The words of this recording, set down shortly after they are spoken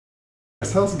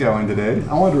How's it going today?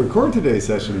 I wanted to record today's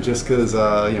session just because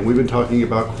we've been talking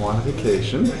about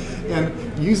quantification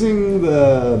and using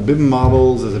the BIM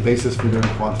models as a basis for doing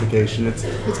quantification.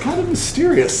 It's kind of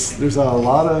mysterious. There's a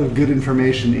lot of good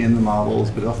information in the models,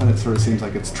 but often it sort of seems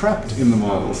like it's trapped in the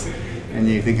models. And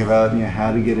you think about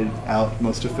how to get it out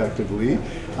most effectively.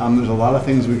 There's a lot of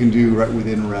things we can do right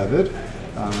within Revit.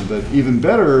 But even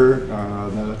better,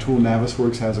 the tool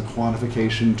Navisworks has a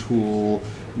quantification tool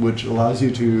which allows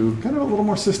you to kind of a little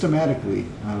more systematically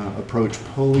approach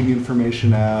pulling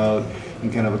information out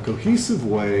in kind of a cohesive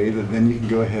way that then you can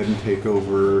go ahead and take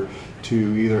over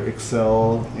to either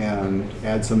Excel and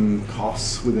add some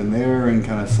costs within there and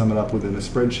kind of sum it up within a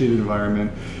spreadsheet environment,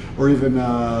 or even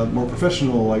more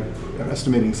professional like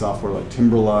estimating software like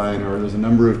Timberline, or there's a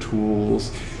number of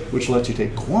tools which let you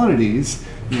take quantities,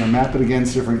 map it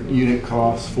against different unit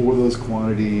costs for those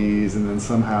quantities, and then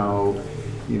somehow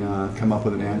come up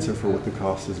with an answer for what the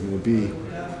cost is going to be.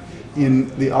 In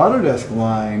the Autodesk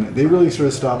line, they really sort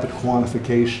of stop at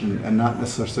quantification and not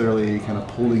necessarily kind of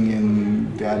pulling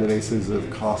in databases of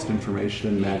cost information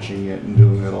and matching it and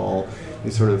doing it all. They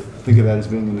sort of think of that as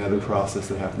being another process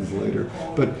that happens later.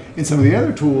 But in some of the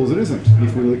other tools, it isn't.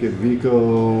 If we look at Vico,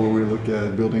 or we look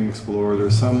at Building Explorer,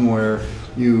 there's somewhere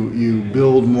you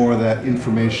build more of that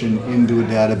information into a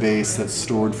database that's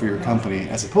stored for your company,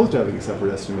 as opposed to having a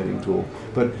separate estimating tool.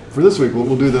 But for this week,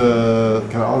 we'll do the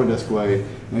kind of Autodesk way.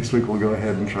 Next week, we'll go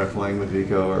ahead and try playing with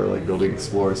Vico or like Building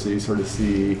Explorer, so you sort of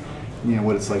see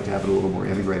what it's like to have it a little more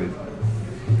integrated.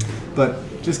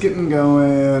 But just getting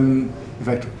going. In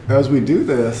fact, as we do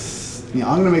this, I'm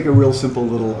going to make a real simple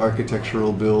little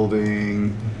architectural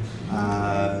building.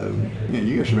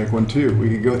 You guys should make one too. We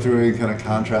could go through and kind of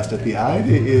contrast it. The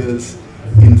idea is,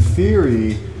 in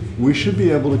theory, we should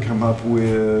be able to come up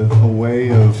with a way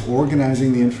of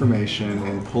organizing the information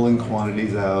and pulling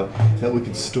quantities out that we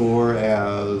could store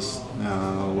as,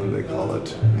 what do they call it?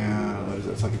 What is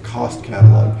it? It's like a cost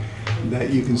catalog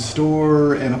that you can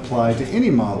store and apply to any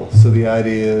model. So the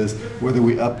idea is whether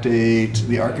we update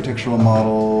the architectural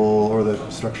model or the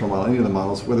structural model, any of the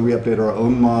models, whether we update our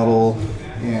own model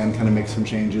and kind of make some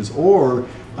changes, or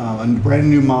a brand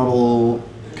new model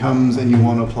comes and you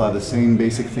want to apply the same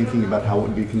basic thinking about how it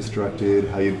would be constructed,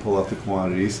 how you'd pull out the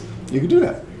quantities, you can do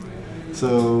that.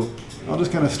 So I'll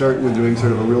just kind of start with doing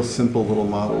sort of a real simple little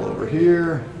model over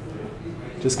here,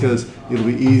 just because it'll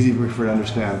be easy for you to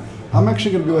understand. I'm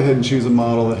actually going to go ahead and choose a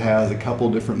model that has a couple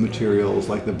different materials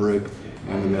like the brick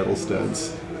and the metal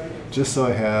studs, just so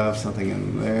I have something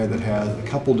in there that has a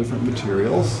couple different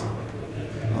materials.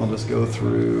 I'll just go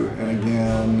through and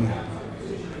again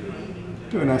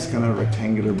do a nice kind of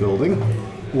rectangular building.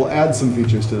 We'll add some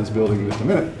features to this building in just a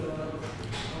minute.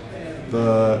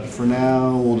 But for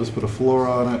now, we'll just put a floor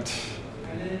on it.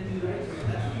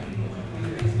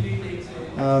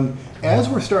 As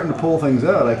we're starting to pull things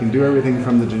out, I can do everything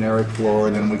from the generic floor,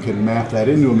 and then we can map that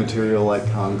into a material like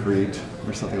concrete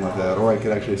or something like that. Or I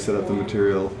could actually set up the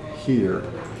material here.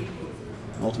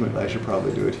 Ultimately, I should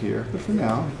probably do it here. But for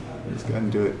now, I'll just go ahead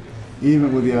and do it.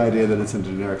 Even with the idea that it's a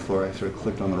generic floor, I sort of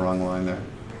clicked on the wrong line there.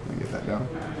 Let me get that down.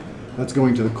 That's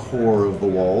going to the core of the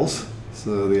walls.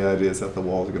 So the idea is that the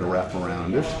walls are going to wrap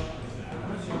around it.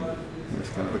 Here's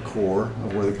kind of the core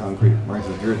of where the concrete,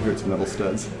 here's metal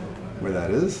studs, where that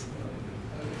is.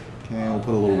 Okay, we'll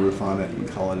put a little roof on it and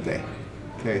call it a day.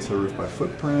 Okay, so roof by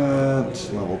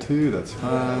footprint, level 2, that's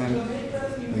fine.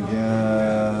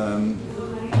 Again,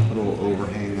 put a little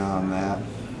overhang on that.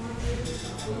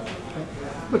 Okay.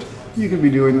 But you could be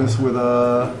doing this with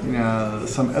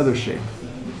some other shape.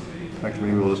 In fact,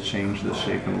 maybe we'll just change this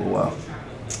shape in a little while.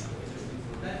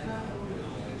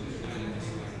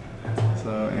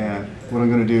 So, and what I'm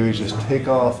going to do is just take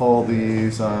off all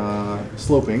these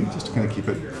sloping, just to kind of keep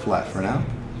it flat for now.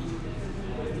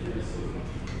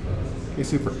 Okay,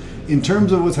 super. In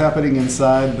terms of what's happening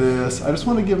inside this, I just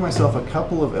want to give myself a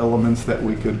couple of elements that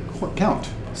we could count.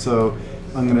 So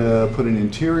I'm going to put an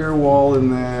interior wall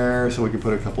in there so we can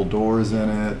put a couple doors in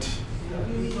it.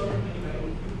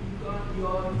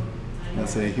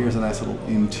 Let's say here's a nice little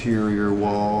interior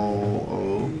wall.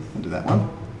 Oh, I'll do that one.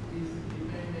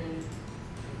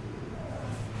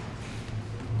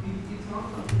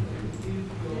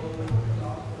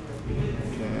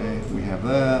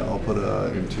 That. I'll put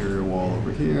an interior wall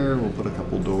over here. We'll put a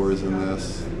couple doors in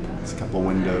this. It's a couple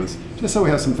windows, just so we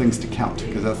have some things to count,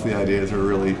 because that's the idea, is we're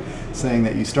really saying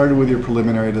that you started with your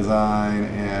preliminary design,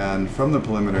 and from the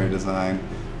preliminary design,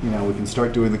 we can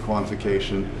start doing the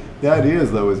quantification. The idea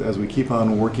is, though, is as we keep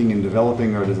on working and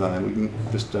developing our design, we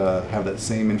can just have that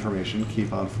same information,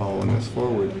 keep on following this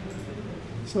forward.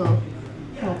 So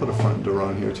I'll put a front door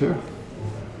on here too.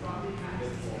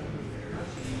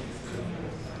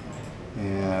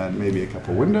 and maybe a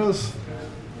couple windows.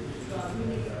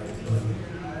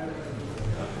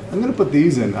 I'm going to put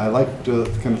these in. I like to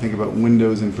kind of think about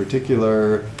windows in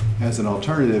particular as an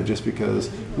alternative just because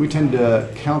we tend to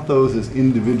count those as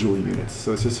individual units.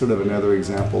 So it's just sort of another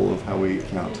example of how we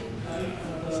count.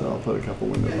 So I'll put a couple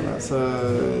windows on that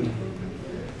side.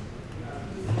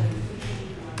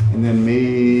 And then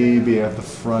maybe at the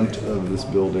front of this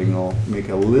building, I'll make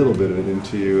a little bit of it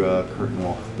into a curtain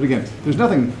wall. But again, there's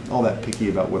nothing all that picky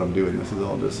about what I'm doing. This is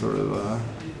all just sort of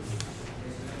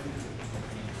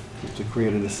just to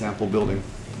create a sample building.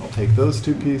 I'll take those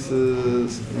two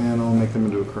pieces and I'll make them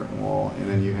into a curtain wall. And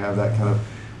then you have that kind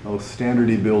of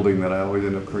standard-y building that I always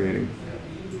end up creating.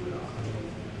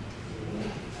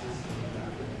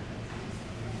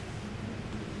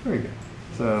 Very good.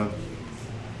 So,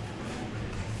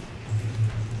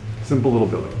 simple little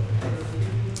building.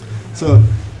 So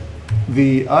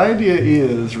the idea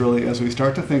is really, as we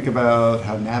start to think about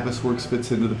how Navisworks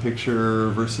fits into the picture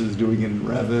versus doing it in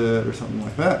Revit or something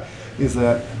like that, is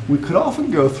that we could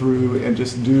often go through and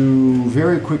just do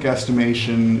very quick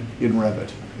estimation in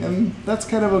Revit. And that's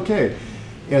kind of okay.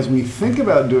 As we think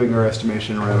about doing our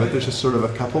estimation in Revit, there's just sort of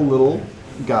a couple little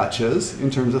gotchas in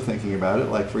terms of thinking about it.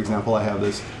 Like, for example, I have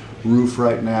this roof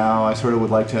right now. I sort of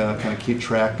would like to kind of keep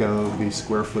track of the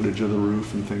square footage of the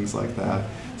roof and things like that.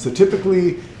 So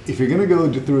typically, if you're going to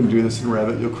go through and do this in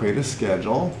Revit, you'll create a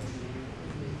schedule.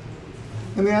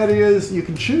 And the idea is you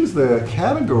can choose the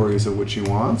categories of which you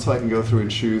want. So I can go through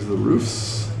and choose the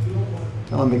roofs,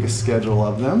 and I'll make a schedule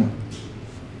of them.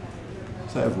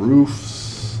 So I have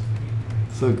roofs.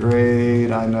 So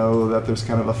great, I know that there's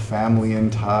kind of a family in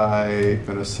type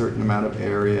and a certain amount of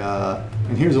area.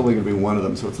 And here's only going to be one of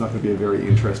them, so it's not going to be a very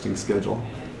interesting schedule.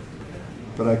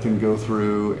 But I can go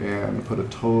through and put a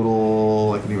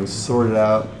total. I can even sort it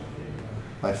out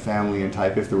by family and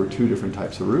type if there were two different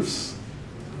types of roofs.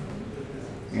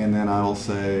 And then I will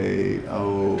say,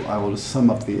 oh, I will just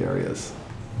sum up the areas.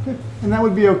 Okay. And that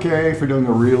would be okay for doing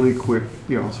a really quick,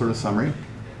 sort of summary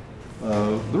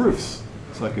of the roofs.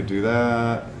 So I could do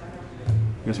that.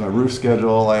 Here's my roof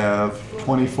schedule. I have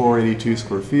 2482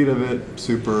 square feet of it,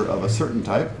 super of a certain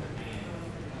type.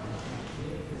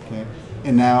 Okay.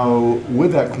 And now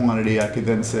with that quantity, I could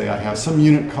then say I have some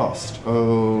unit cost.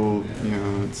 Oh,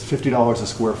 it's $50 a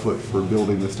square foot for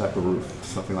building this type of roof,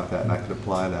 something like that, and I could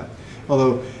apply that.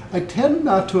 Although I tend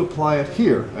not to apply it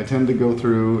here. I tend to go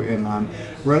through and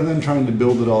rather than trying to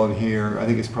build it all in here, I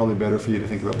think it's probably better for you to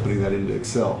think about putting that into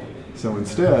Excel. So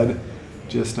instead,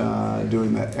 just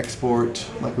doing that export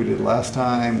like we did last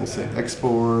time. We'll say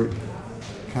export,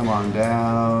 come on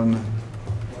down.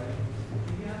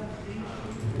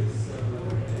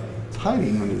 It's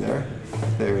hiding under there.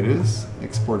 There it is,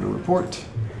 export a report.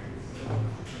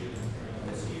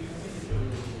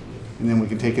 And then we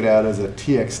can take it out as a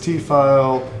TXT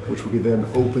file, which we could then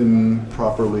open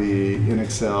properly in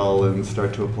Excel and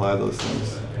start to apply those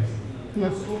things. Yeah,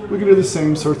 we can do the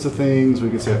same sorts of things.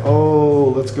 We could say, oh,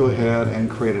 let's go ahead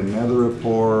and create another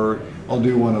report. I'll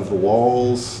do one of the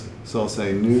walls. So I'll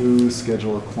say new,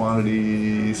 schedule of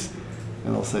quantities,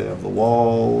 and I'll say of the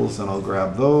walls, and I'll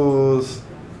grab those.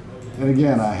 And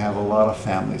again, I have a lot of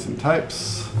families and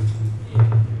types.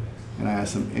 And I have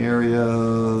some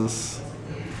areas.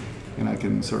 And I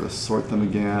can sort of sort them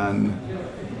again.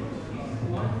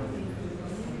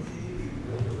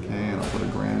 Okay, and I'll put a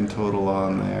grand total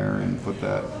on there and put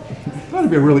that. That would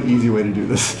be a really easy way to do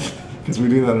this because we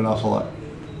do that an awful lot.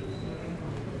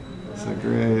 So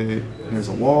great. Here's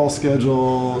a wall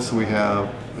schedule. So we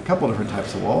have a couple different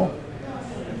types of wall.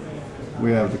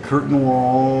 We have the curtain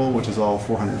wall, which is all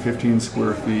 415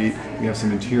 square feet. We have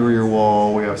some interior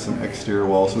wall. We have some exterior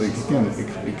wall. So we can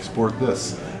export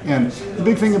this. And the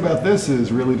big thing about this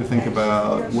is really to think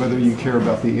about whether you care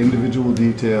about the individual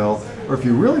detail or if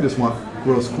you really just want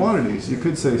gross quantities. You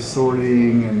could say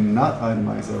sorting and not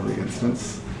itemize every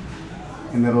instance.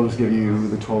 And that'll just give you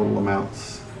the total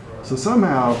amounts. So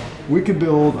somehow we could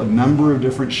build a number of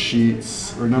different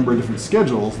sheets or a number of different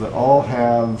schedules that all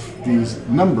have these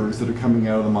numbers that are coming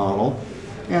out of the model.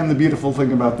 And the beautiful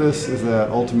thing about this is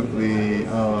that ultimately,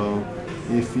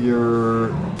 if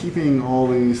you're keeping all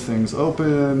these things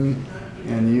open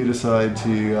and you decide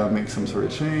to make some sort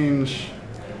of change,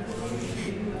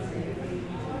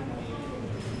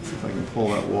 let's see if I can pull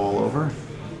that wall over.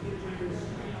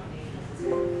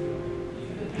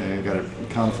 Okay, I got a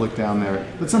conflict down there.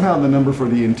 But somehow the number for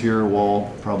the interior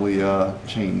wall probably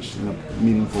changed in a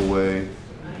meaningful way.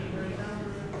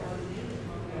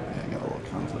 Yeah, I got a little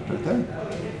conflict right there.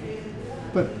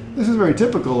 But this is very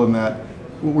typical in that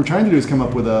what we're trying to do is come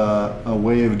up with a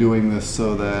way of doing this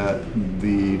so that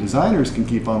the designers can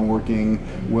keep on working,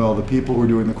 while the people who are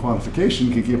doing the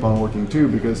quantification can keep on working too,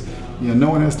 because no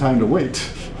one has time to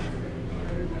wait.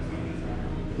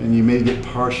 And you may get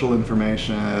partial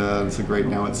information. So great,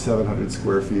 now it's 700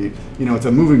 square feet. It's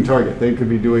a moving target. They could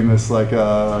be doing this like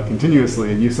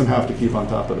continuously, and you somehow have to keep on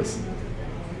top of this.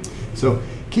 So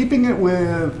keeping it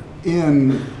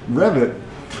within Revit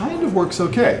kind of works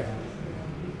okay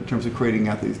in terms of creating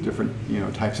out these different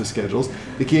types of schedules.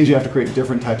 The key is you have to create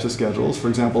different types of schedules. For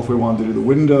example, if we wanted to do the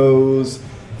windows,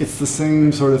 it's the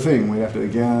same sort of thing. We have to,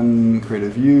 again, create a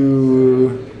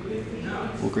view.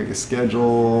 We'll create a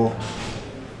schedule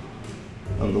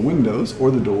of the windows or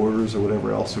the doors or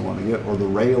whatever else we want to get, or the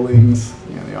railings.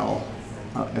 They all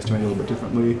estimate a little bit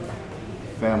differently.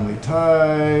 Family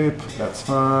type, that's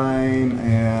fine.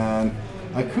 And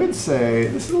I could say,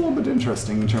 this is a little bit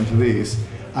interesting in terms of these.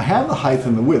 I have the height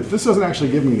and the width. This doesn't actually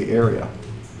give me the area.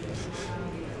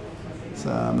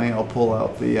 So maybe I'll pull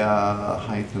out the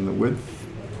height and the width.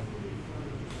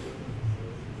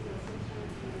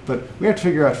 But we have to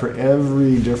figure out for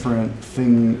every different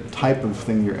type of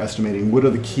thing you're estimating, what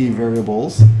are the key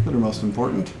variables that are most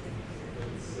important.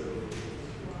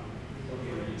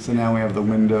 So now we have the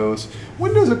windows.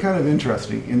 Windows are kind of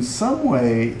interesting. In some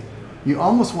way, you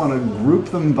almost want to group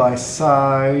them by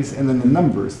size and then the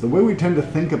numbers. The way we tend to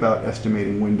think about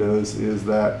estimating windows is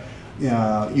that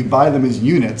you buy them as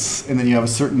units, and then you have a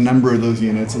certain number of those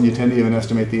units, and you tend to even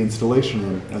estimate the installation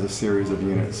room as a series of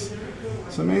units.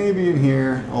 So maybe in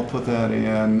here, I'll put that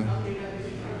in.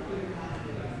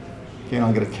 Okay,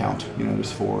 I'll get a count.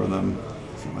 There's 4 of them,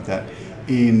 something like that.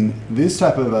 In this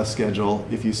type of a schedule,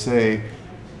 if you say,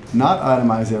 not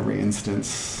itemize every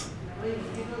instance,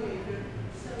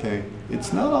 okay,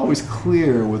 it's not always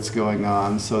clear what's going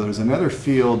on, so there's another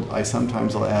field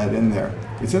I'll add in there.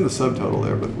 It's in the subtotal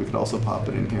there, but we could also pop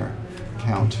it in here,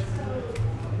 count,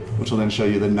 which will then show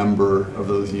you the number of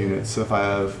those units. So if I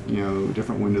have,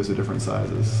 different windows of different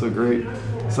sizes. So great,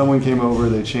 someone came over,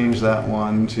 they changed that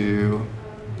one to,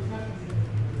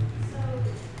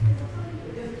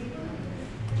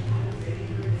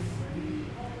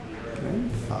 okay,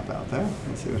 pop out there.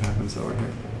 Let's see what happens over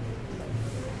here.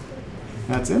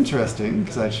 That's interesting,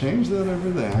 because I changed that over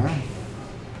there.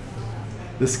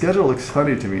 The schedule looks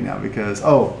funny to me now because,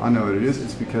 oh, I know what it is.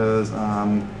 It's because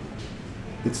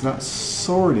it's not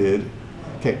sorted.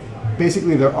 Okay,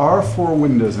 basically there are 4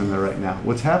 windows in there right now.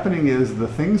 What's happening is the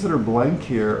things that are blank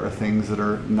here are things that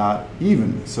are not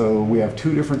even. So we have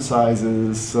 2 different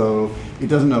sizes, so it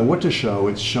doesn't know what to show.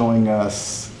 It's showing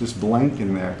us just blank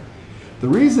in there. The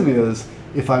reason is,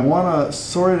 if I want to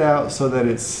sort it out so that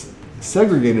it's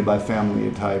segregated by family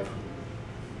and type,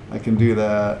 I can do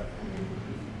that.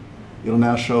 It'll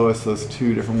now show us those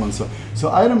 2 different ones. So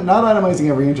not itemizing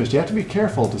every interest. You have to be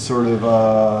careful to sort of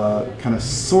kind of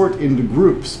sort into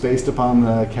groups based upon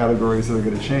the categories that are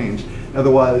going to change.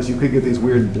 Otherwise, you could get these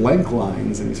weird blank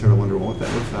lines, and you sort of wonder, well,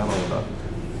 what's that all about?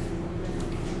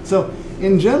 So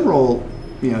in general,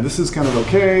 this is kind of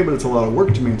okay, but it's a lot of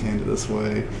work to maintain it this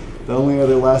way. The only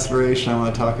other last variation I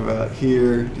want to talk about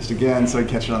here, just again, so I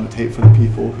catch it on the tape for the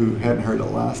people who hadn't heard it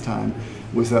last time,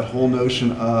 was that whole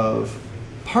notion of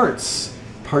parts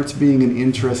being an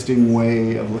interesting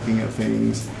way of looking at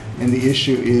things. And the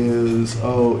issue is,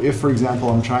 if, for example,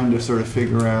 I'm trying to sort of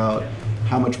figure out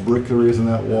how much brick there is in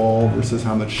that wall versus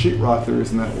how much sheetrock there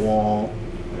is in that wall,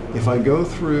 if I go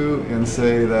through and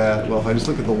say that, well, if I just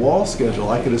look at the wall schedule,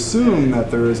 I could assume that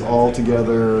there is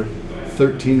altogether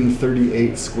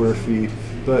 1338 square feet.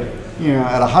 But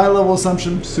at a high level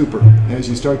assumption, super. As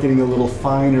you start getting a little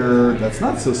finer, that's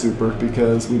not so super,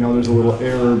 because we know there's a little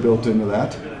error built into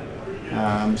that.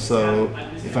 So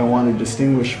if I want to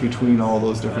distinguish between all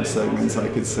those different segments, I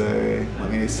could say, let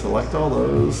me select all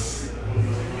those,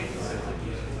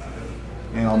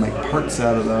 and I'll make parts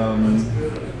out of them.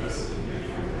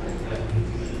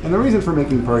 And the reason for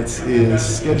making parts is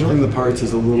scheduling the parts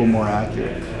is a little more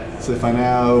accurate. So if I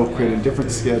now create a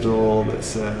different schedule that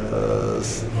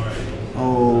says,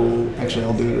 actually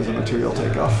I'll do it as a material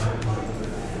takeoff.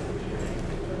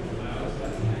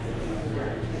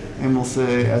 And we'll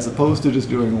say, as opposed to just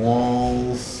doing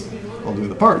walls, I'll do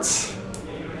the parts.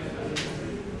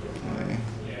 Okay.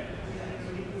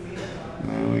 And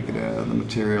then we could add the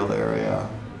material area.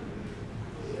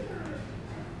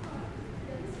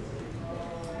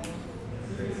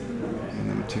 And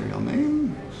the material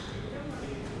name.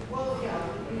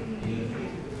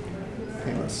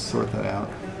 Okay, let's sort that out.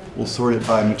 We'll sort it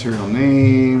by material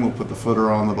name. We'll put the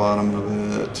footer on the bottom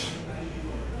of it.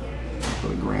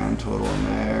 Put a grand total in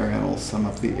there, and we'll sum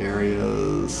up the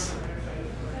areas.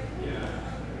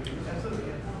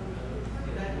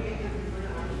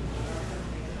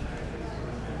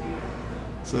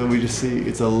 So we just see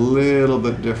it's a little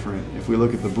bit different. If we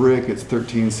look at the brick, it's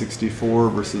 1364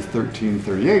 versus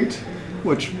 1338,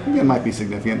 which again might be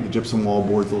significant. The gypsum wall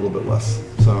board's a little bit less.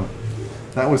 So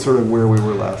that was sort of where we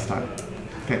were last time.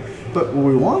 Okay, but what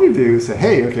we want to do is say,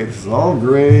 hey, okay, this is all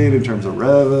great in terms of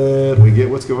Revit. We get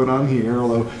what's going on here,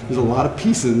 although there's a lot of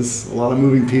pieces, a lot of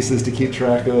moving pieces to keep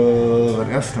track of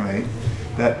and estimate,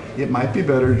 that it might be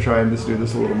better to try and just do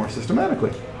this a little more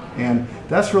systematically. And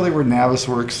that's really where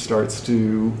Navisworks starts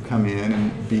to come in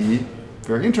and be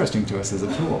very interesting to us as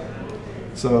a tool.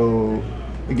 So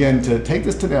again, to take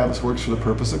this to Navisworks for the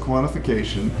purpose of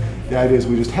quantification, the idea is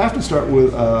we just have to start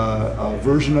with a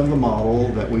version of the model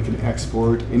that we can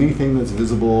export. Anything that's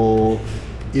visible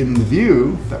in the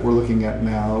view that we're looking at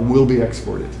now will be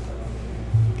exported.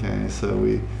 Okay, so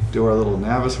we do our little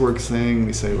Navisworks thing.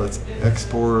 We say, let's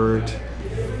export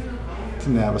to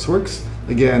Navisworks.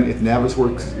 Again, if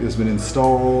Navisworks has been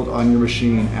installed on your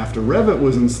machine after Revit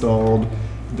was installed,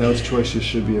 those choices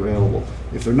should be available.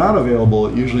 If they're not available,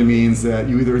 it usually means that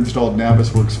you either installed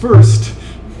Navisworks first,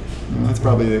 that's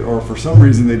probably, or for some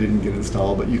reason they didn't get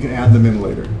installed, but you can add them in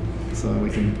later. So we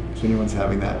can, if anyone's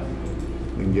having that,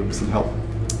 we can give them some help.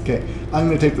 Okay, I'm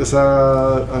going to take this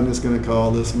out. I'm just going to call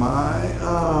this my,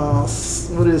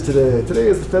 what is today? Today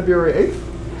is February 8th?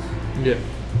 Yeah.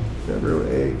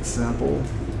 February 8th sample.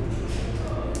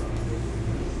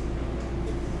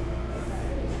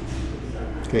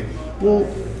 Okay, we'll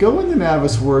go into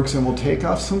Navisworks and we'll take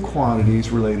off some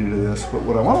quantities related to this, but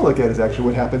what I want to look at is actually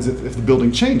what happens if the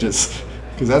building changes,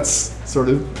 because that's sort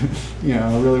of,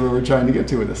 really where we're trying to get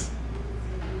to with this.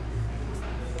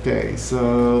 Okay,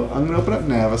 so I'm going to open up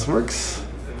Navisworks,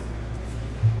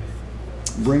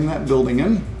 bring that building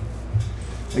in.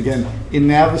 Again, in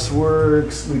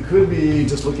Navisworks, we could be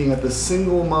just looking at the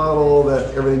single model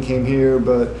that everything came here,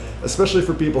 but especially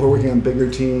for people who are working on bigger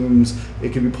teams,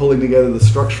 it could be pulling together the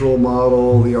structural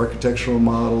model, the architectural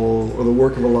model, or the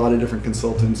work of a lot of different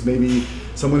consultants. Maybe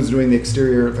someone's doing the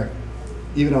exterior. In fact,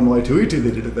 even on Y2E2,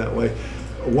 they did it that way.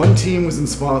 One team was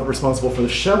responsible for the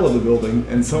shell of the building,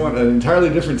 and an entirely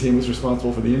different team was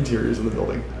responsible for the interiors of the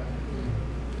building.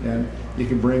 And you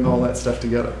can bring all that stuff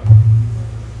together.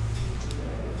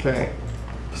 Okay,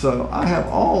 so I have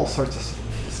all sorts of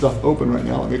stuff open right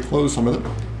now. Let me close some of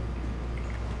it.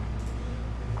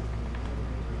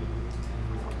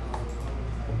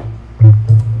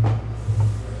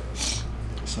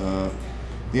 So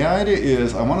the idea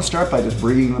is I want to start by just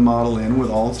bringing the model in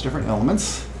with all its different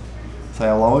elements. So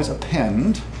I'll always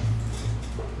append.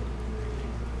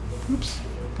 Oops,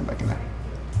 come back in there.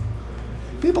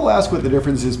 People ask what the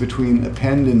difference is between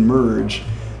append and merge.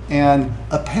 And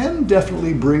append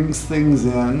definitely brings things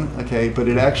in, okay, but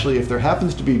it actually, if there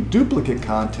happens to be duplicate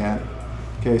content,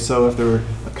 okay, so if there are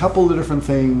a couple of different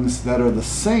things that are the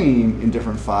same in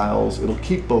different files, it'll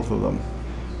keep both of them.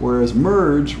 Whereas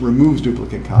merge removes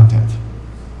duplicate content.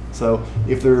 So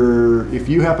if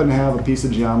you happen to have a piece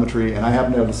of geometry and I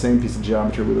happen to have the same piece of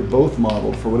geometry where they're both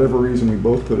modeled, for whatever reason we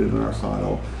both put it in our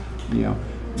file,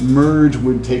 merge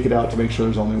would take it out to make sure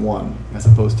there's only one as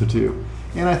opposed to two.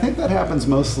 And I think that happens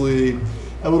mostly,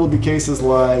 it'll be cases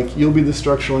like you'll be the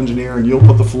structural engineer and you'll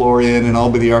put the floor in, and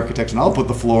I'll be the architect and I'll put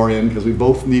the floor in because we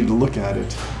both need to look at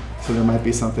it. So there might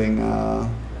be something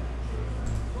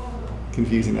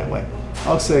confusing that way.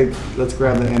 I'll say, let's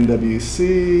grab the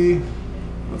NWC.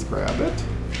 Let's grab it.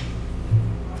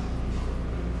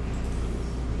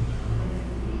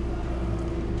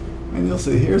 And you'll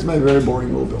see, here's my very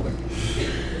boring little building.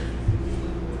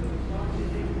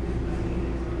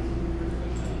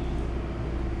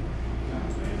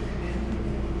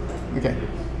 Okay.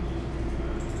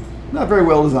 Not very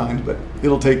well designed, but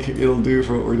it'll do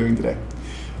for what we're doing today.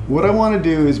 What I want to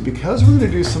do is, because we're going to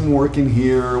do some work in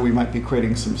here, we might be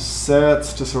creating some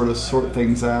sets to sort of sort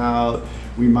things out.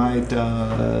 We might,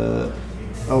 we're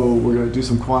going to do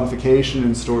some quantification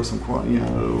and store some,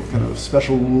 kind of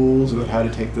special rules about how to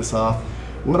take this off.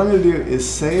 What I'm going to do is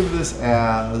save this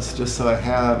as, just so I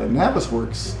have in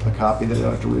Navisworks a copy that I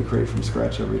don't have to recreate from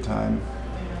scratch every time.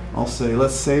 I'll say,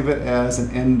 let's save it as an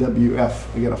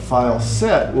NWF. Again, a file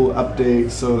set will update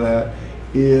so that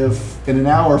if in an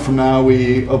hour from now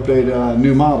we update a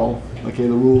new model, okay,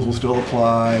 the rules will still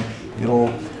apply. It'll,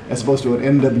 as opposed to an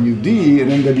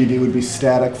NWD would be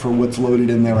static for what's loaded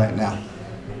in there right now.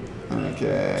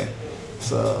 Okay,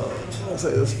 so I'll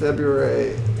say this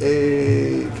February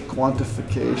 8th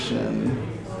quantification.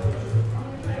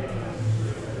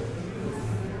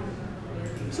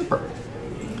 Super.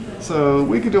 So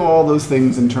we could do all those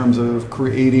things in terms of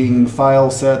creating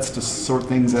file sets to sort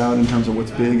things out in terms of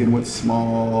what's big and what's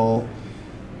small.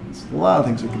 There's a lot of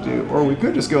things we could do. Or we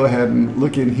could just go ahead and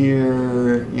look in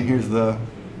here. Here's the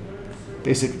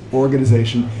basic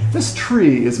organization. This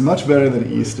tree is much better than it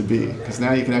used to be, because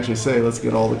now you can actually say, let's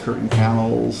get all the curtain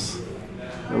panels,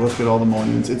 or let's get all the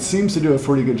mullions. It seems to do a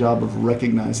pretty good job of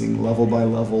recognizing level by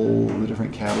level the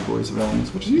different categories of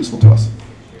elements, which is useful to us.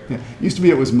 Yeah. Used to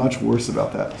be it was much worse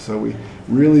about that, so we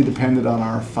really depended on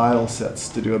our file sets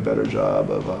to do a better job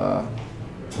of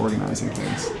organizing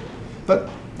things. But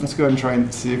let's go ahead and try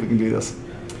and see if we can do this.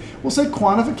 We'll say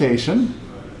quantification.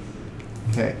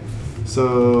 Okay,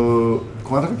 so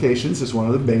quantifications is one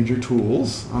of the major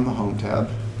tools on the Home tab.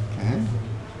 Okay.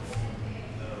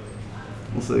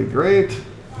 We'll say great.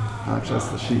 Actually, that's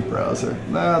the sheet browser.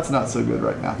 That's not so good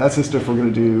right now. That's just if we're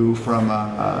going to do from,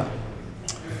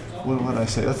 what did I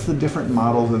say? That's the different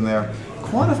models in there.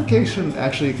 Quantification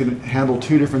actually can handle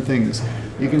two different things.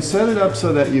 You can set it up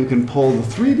so that you can pull the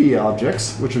 3D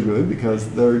objects, which are good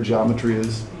because their geometry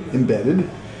is embedded.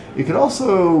 It could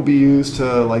also be used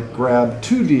to like grab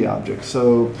 2D objects.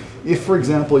 So if, for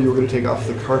example, you were going to take off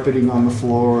the carpeting on the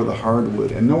floor or the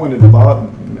hardwood and no one had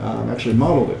actually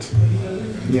modeled it,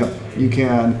 you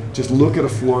can just look at a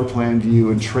floor plan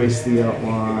view and trace the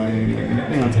outline.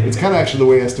 And, it's kind of actually the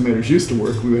way estimators used to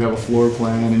work. We would have a floor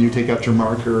plan and you take out your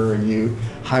marker and you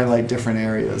highlight different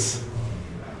areas.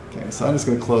 Okay, so I'm just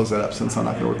going to close that up since I'm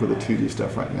not going to work with the 2D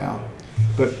stuff right now.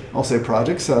 But I'll say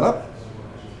project setup.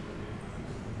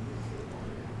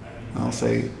 I'll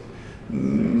say,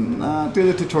 not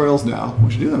do the tutorials now.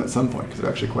 We should do them at some point because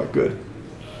they're actually quite good.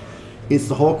 It's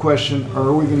the whole question,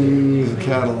 are we going to use a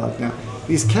catalog now?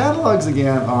 These catalogs,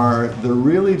 again, they're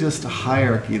really just a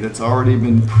hierarchy that's already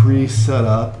been pre-set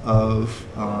up of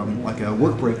like a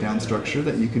work breakdown structure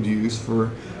that you could use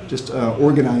for just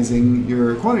organizing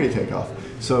your quantity takeoff.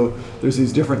 So there's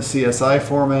these different CSI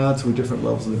formats with different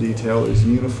levels of detail. There's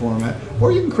uniformat,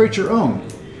 or you can create your own.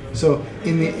 So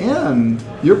in the end,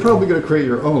 you're probably going to create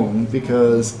your own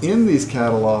because in these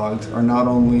catalogs are not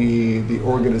only the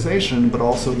organization, but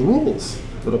also the rules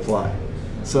that apply.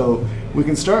 So we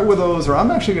can start with those, or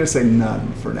I'm actually going to say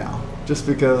none for now, just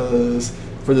because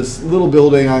for this little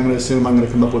building, I'm going to assume I'm going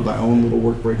to come up with my own little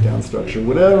work breakdown structure,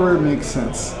 whatever makes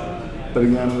sense. But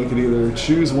again, we could either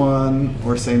choose one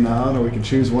or say none, or we can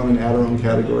choose one and add our own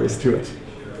categories to it.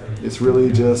 It's really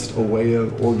just a way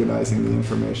of organizing the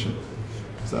information.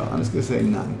 So I'm just going to say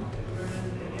none.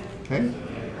 Okay.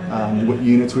 What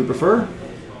units we prefer?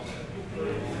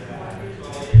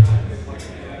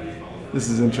 This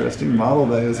is interesting. Model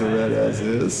values are read as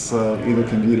is, so either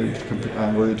converted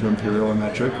to imperial or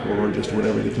metric, or just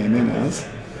whatever they came in as.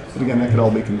 But again, that could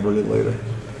all be converted later.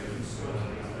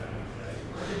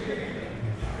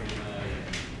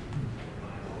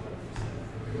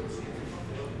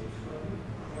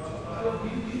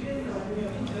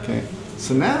 Okay,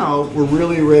 so now we're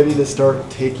really ready to start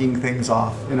taking things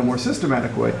off in a more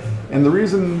systematic way. And the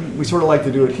reason we sort of like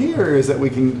to do it here is that we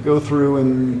can go through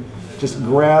and just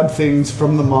grab things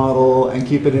from the model and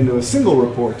keep it into a single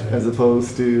report, as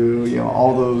opposed to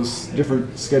all those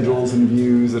different schedules and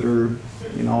views that are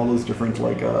all those different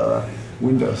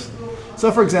windows.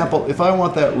 So for example, if I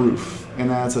want that roof, and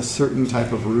that's a certain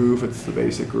type of roof, it's the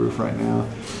basic roof right now,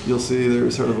 you'll see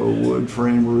there's sort of a wood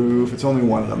frame roof. It's only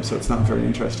one of them, so it's not very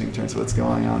interesting in terms of what's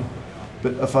going on.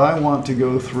 But if I want to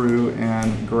go through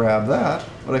and grab that,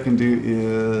 what I can do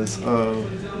is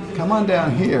come on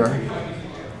down here.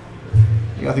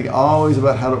 You gotta think always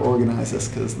about how to organize this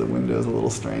because the window is a little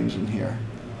strange in here.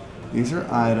 These are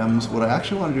items. What I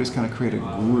actually want to do is kind of create a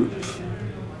group.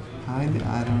 Hide the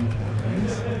item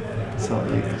categories. So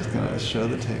you're just gonna show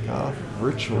the takeoff,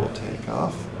 virtual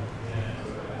takeoff.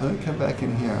 Let me come back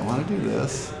in here. I want to do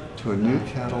this to a new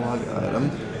catalog item.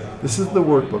 This is the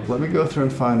workbook. Let me go through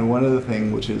and find one other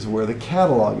thing, which is where the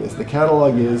catalog is. The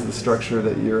catalog is the structure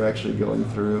that you're actually going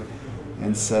through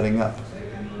and setting up.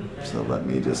 So let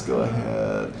me just go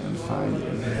ahead and find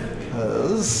it,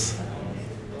 because,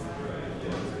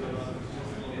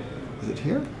 is it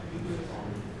here?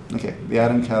 Okay, the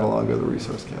item catalog or the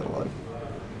resource catalog.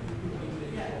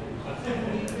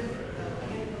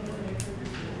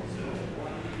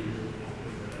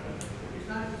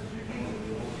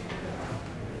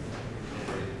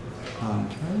 I'm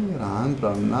turning it on,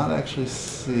 but I'm not actually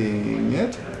seeing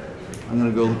it. I'm going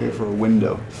to go looking for a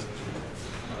window.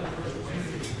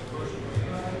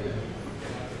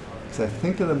 I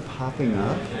think of them popping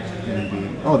up.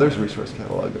 Maybe. Oh, there's resource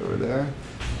catalog over there.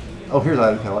 Oh, here's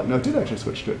item catalog. No, it did actually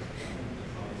switch to it.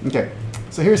 Okay,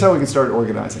 so here's how we can start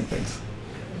organizing things.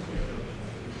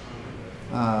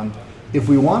 If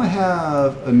we want to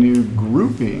have a new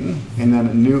grouping and then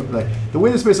a new, the way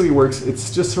this basically works,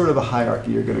 it's just sort of a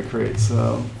hierarchy you're going to create.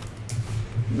 So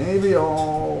maybe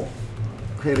I'll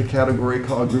create a category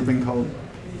called, a grouping called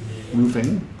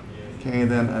roofing. Okay,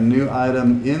 then a new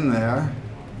item in there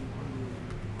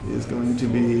is going to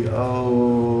be,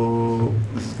 oh,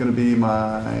 this is going to be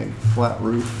my flat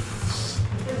roofs.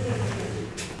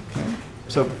 Okay,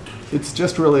 so it's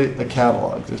just really a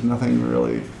catalog. There's nothing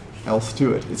really else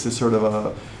to it. It's just sort of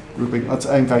a grouping.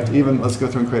 In fact, let's go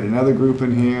through and create another group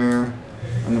in here.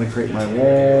 I'm going to create my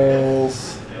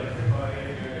walls.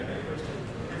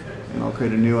 And I'll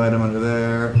create a new item under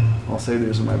there. I'll say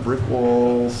these are my brick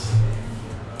walls.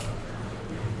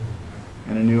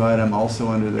 And a new item also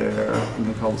under there. I'm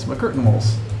going to call this my curtain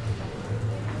walls.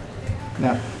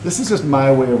 Now, this is just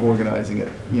my way of organizing it.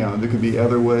 You know, there could be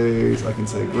other ways. I can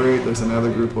say, great, there's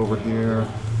another group over here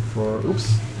for,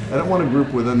 oops, I don't want a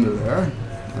group with under there.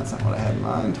 That's not what I had in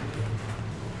mind.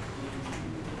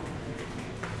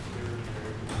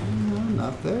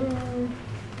 Not there.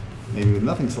 Maybe with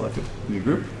nothing selected. New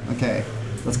group. Okay,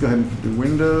 let's go ahead and do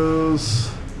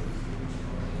windows.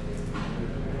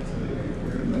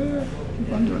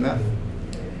 I'm doing that.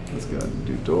 Let's go ahead and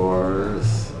do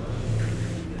doors.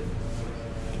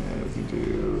 Okay, we can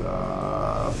do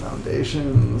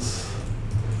foundations.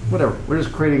 Whatever. We're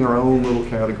just creating our own little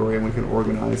category, and we can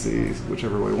organize these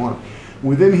whichever way we want.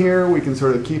 Within here, we can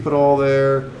sort of keep it all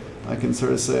there. I can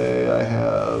sort of say I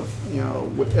have, you know,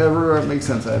 whatever makes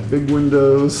sense. I have big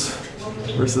windows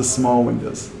versus small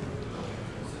windows.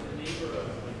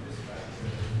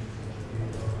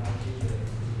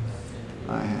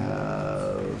 I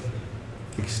have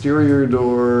exterior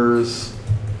doors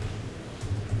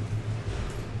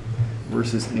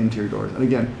versus interior doors. And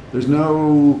again, there's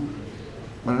no,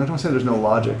 I don't want to say there's no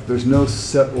logic. There's no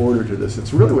set order to this.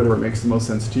 It's really whatever makes the most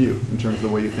sense to you in terms of the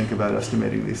way you think about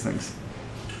estimating these things.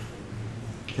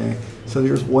 Okay, so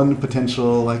here's one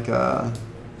potential like a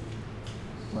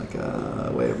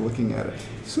way of looking at it.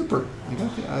 Super, I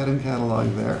got the item catalog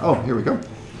there. Oh, here we go.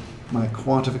 My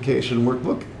quantification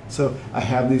workbook. So I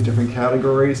have these different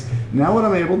categories. Now what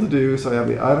I'm able to do, so I have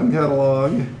the item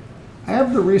catalog. I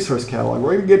have the resource catalog.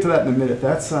 We're going to get to that in a minute.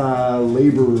 That's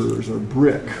laborers or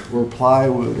brick or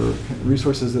plywood or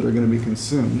resources that are going to be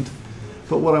consumed.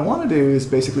 But what I want to do is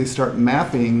basically start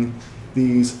mapping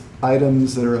these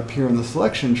items that are up here in the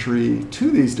selection tree to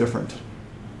these different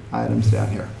items down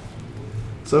here.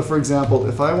 So for example,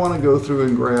 if I want to go through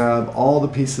and grab all the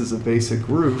pieces of basic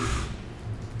roof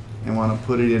and want to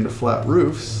put it into flat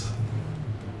roofs,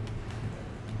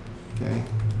 okay,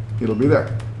 it'll be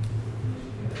there.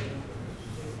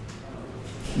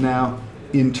 Now,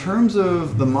 in terms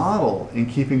of the model and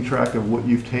keeping track of what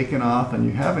you've taken off and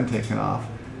you haven't taken off,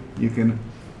 you can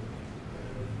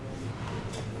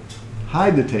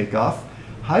hide the takeoff.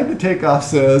 Hide the takeoff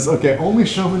says, okay, only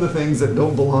show me the things that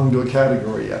don't belong to a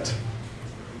category yet.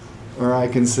 Or I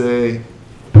can say,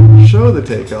 show the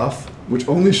takeoff, which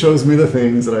only shows me the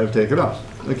things that I've taken off.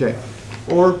 Okay,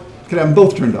 or can have them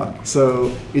both turned on.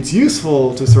 So it's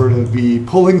useful to sort of be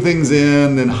pulling things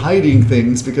in and hiding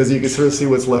things because you can sort of see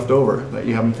what's left over that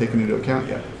you haven't taken into account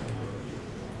yet.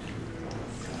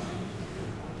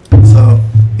 So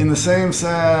in the same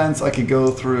sense, I could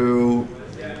go through,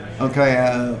 okay, I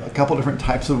have a couple different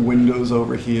types of windows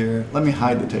over here. Let me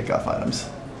hide the takeoff items.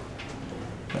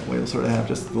 That way we'll sort of have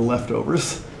just the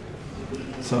leftovers.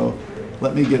 So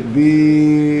let me get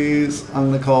these. I'm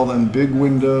going to call them big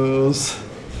windows.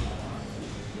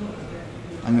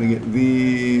 I'm going to get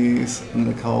these. I'm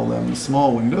going to call them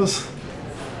small windows.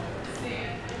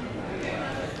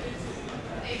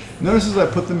 Notice as I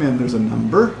put them in, there's a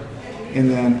number. And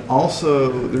then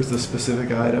also there's the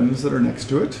specific items that are next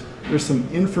to it. There's some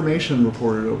information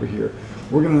reported over here.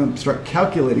 We're going to start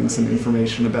calculating some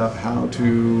information about how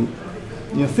to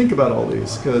think about all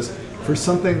these. Because for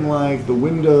something like the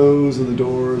windows or the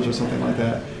doors or something like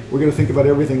that, we're going to think about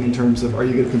everything in terms of, are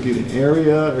you going to compute an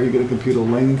area, are you going to compute a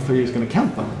length, or are you just going to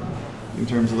count them in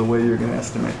terms of the way you're going to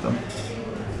estimate them.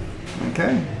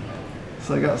 Okay,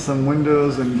 so I got some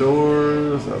windows and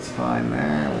doors, that's fine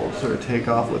there. We'll sort of take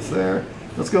off what's there.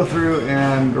 Let's go through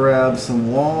and grab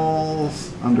some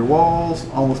walls, under walls.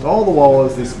 Almost all the wall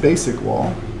is this basic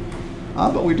wall,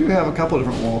 but we do have a couple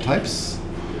different wall types.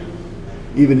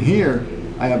 Even here,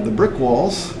 I have the brick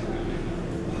walls.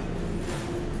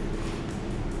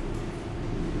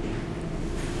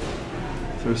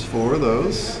 There's 4 of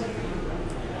those.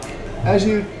 As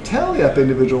you tally up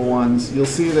individual ones, you'll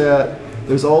see that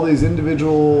there's all these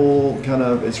individual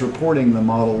it's reporting the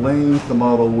model length, the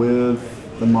model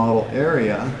width, the model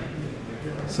area.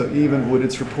 So even what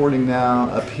it's reporting now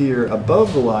up here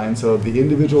above the line, so the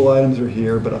individual items are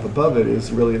here, but up above it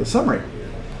is really the summary.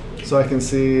 So I can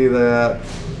see that,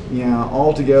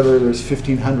 altogether there's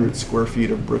 1,500 square feet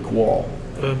of brick wall.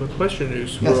 My question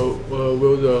is, yes.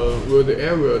 will the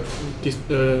area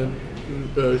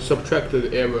subtract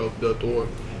the area of the door.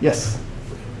 Yes,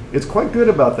 it's quite good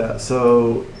about that.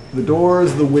 So the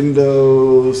doors, the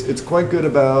windows, it's quite good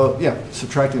about, yeah,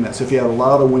 subtracting that. So if you had a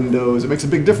lot of windows, it makes a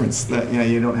big difference that,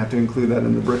 you don't have to include that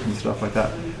in the brick and stuff like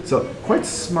that. So quite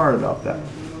smart about that.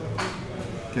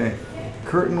 Okay,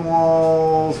 curtain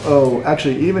walls. Oh,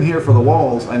 actually, even here for the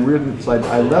walls, I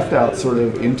left out sort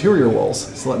of interior walls.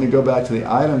 So let me go back to the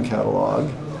item catalog,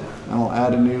 and I'll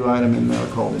add a new item in there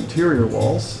called interior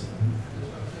walls.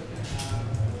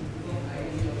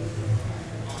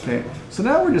 Okay, so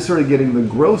now we're just sort of getting the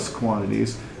gross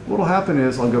quantities. What will happen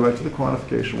is, I'll go back to the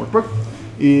quantification workbook,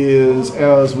 is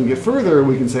as we get further,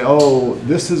 we can say, oh,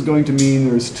 this is going to mean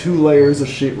there's 2 layers of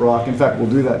sheetrock. In fact, we'll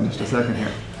do that in just a second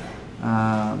here.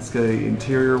 Let's get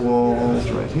interior walls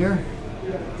right here.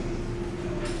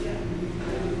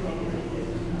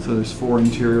 So there's 4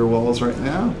 interior walls right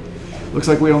now. Looks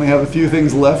like we only have a few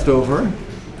things left over.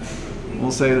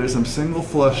 We'll say there's some single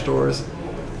flush doors.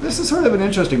 This is sort of an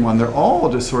interesting one. They're all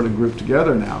just sort of grouped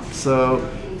together now. So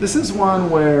this is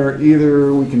one where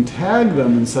either we can tag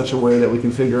them in such a way that we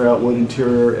can figure out what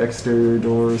interior, exterior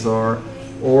doors are,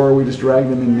 or we just drag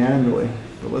them in manually.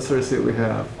 But let's sort of see what we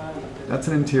have. That's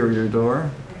an interior door.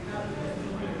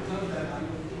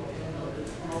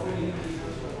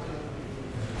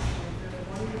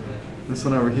 This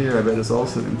one over here, I bet, is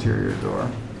also an interior door.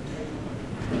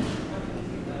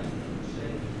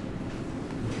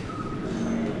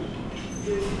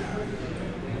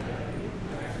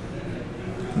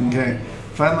 Okay,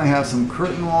 finally I have some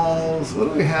curtain walls. What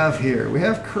do we have here? We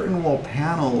have curtain wall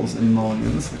panels in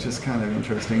mullions, which is kind of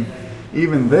interesting.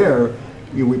 Even there,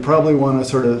 we probably want to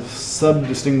sort of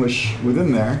sub-distinguish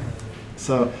within there.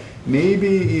 So maybe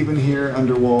even here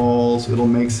under walls, it'll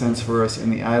make sense for us in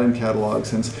the item catalog,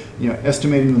 since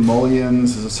estimating the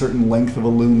mullions is a certain length of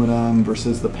aluminum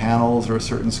versus the panels are a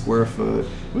certain square foot.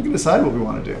 We can decide what we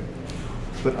want to do.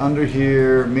 But under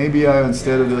here, maybe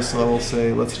instead of this, I will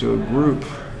say, let's do a group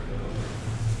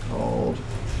called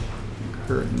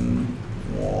curtain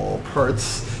wall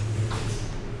parts.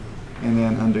 And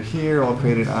then under here, I'll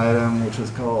create an item which is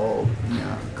called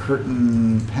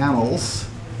curtain panels.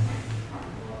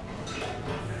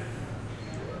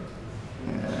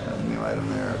 And a new item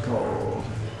there called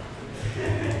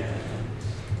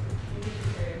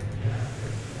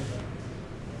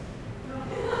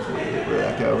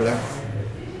that guy over there.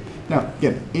 Now,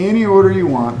 again, any order you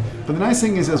want. But the nice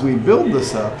thing is, as we build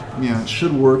this up, it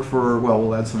should work for, well,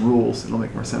 we'll add some rules. It'll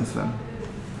make more sense then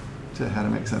to how to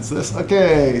make sense of this.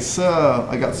 Okay, so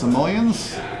I got some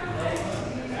mullions.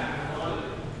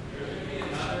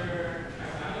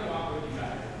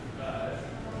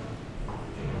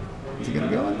 Is it going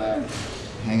to go in there?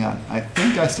 Hang on. I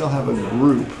think I still have a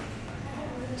group.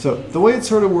 So the way it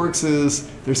sort of works is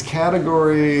there's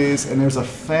categories and there's a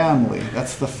family.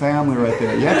 That's the family right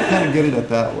there. You have to kind of get it at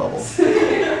that level.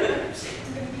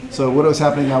 So what was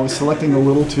happening, I was selecting a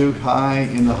little too high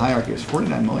in the hierarchy. It's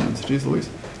 49 millions. Jeez Louise.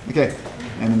 Okay,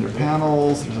 and under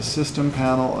panels, there's a system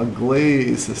panel, a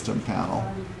glaze system panel.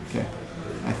 Okay,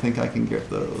 I think I can get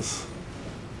those.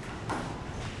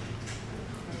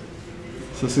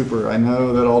 So super. I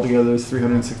know that altogether there's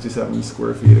 367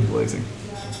 square feet of glazing.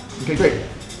 Okay, great.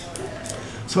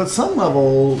 So at some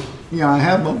level, I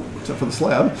have, except for the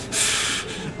slab,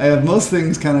 I have most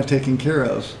things kind of taken care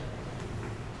of.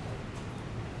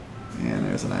 And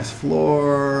there's a nice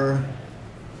floor.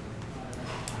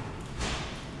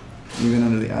 Even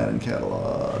under the item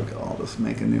catalog, I'll just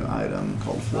make a new item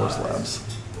called floor slabs.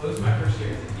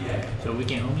 So we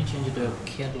can only change the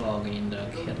catalog in the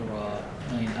catalog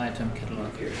in item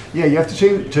catalog here. Yeah, you have to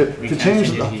change to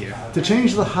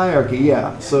change the hierarchy.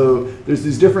 Yeah, so there's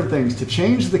these different things. To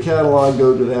change the catalog,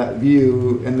 go to that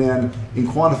view, and then in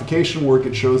quantification work,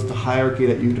 it shows the hierarchy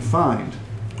that you defined.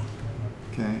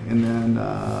 Okay, and then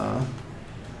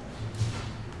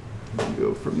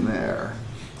go from there.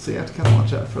 So you have to kind of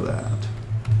watch out for that.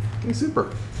 Okay,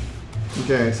 super.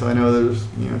 Okay, so I know there's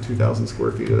 2,000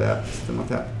 square feet of that, something like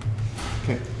that.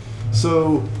 Okay,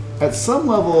 so at some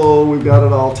level we've got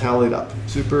it all tallied up.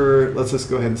 Super. Let's just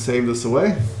go ahead and save this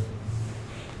away.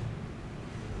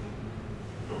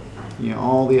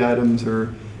 All the items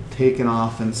are taken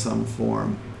off in some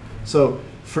form. So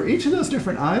for each of those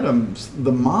different items,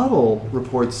 the model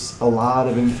reports a lot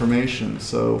of information.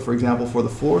 So for example, for the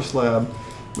floor slab,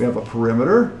 we have a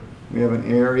perimeter, we have an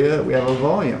area, we have a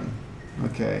volume.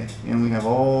 Okay, and we have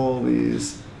all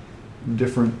these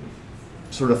different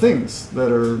sort of things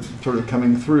that are sort of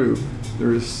coming through.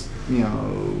 There's,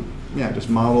 just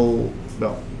model,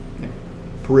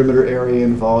 perimeter, area,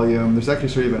 and volume. There's actually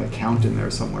sort of an account in there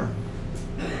somewhere.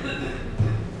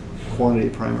 Quantity,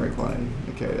 primary quantity.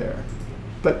 Okay, there.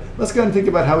 But let's go ahead and think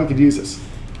about how we could use this.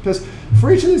 Because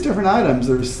for each of these different items,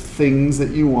 there's things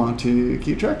that you want to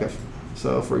keep track of.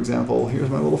 So for example, here's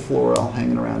my little floral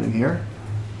hanging around in here.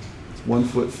 It's 1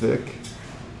 foot thick.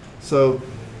 So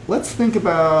let's think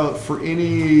about for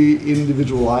any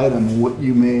individual item what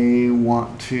you may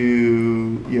want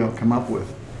to come up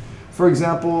with. For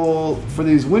example, for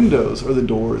these windows or the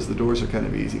doors are kind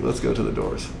of easy. Let's go to the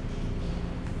doors.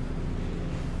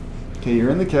 Okay,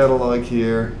 you're in the catalog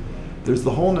here. There's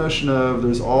the whole notion of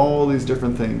there's all these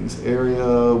different things,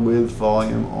 area, width,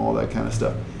 volume, all that kind of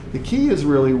stuff. The key is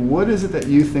really what is it that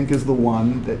you think is the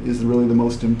one that is really the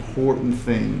most important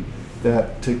thing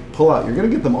that to pull out. You're going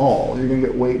to get them all. You're going to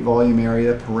get weight, volume,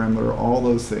 area, perimeter, all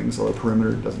those things. Although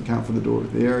perimeter doesn't count for the door,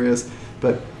 the areas.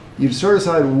 But you sort of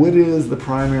decide what is the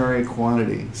primary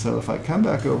quantity. So if I come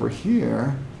back over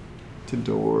here to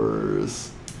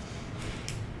doors,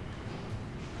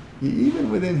 even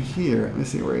within here, let me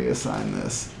see where you assign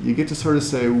this. You get to sort of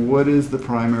say what is the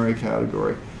primary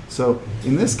category. So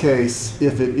in this case,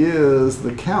 if it is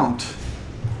the count,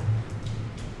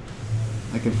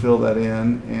 I can fill that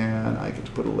in and I get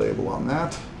to put a label on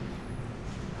that.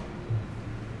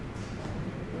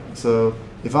 So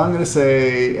if I'm going to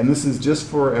say, and this is just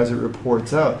for as it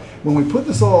reports out, when we put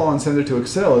this all and send it to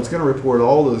Excel, it's going to report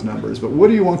all those numbers. But what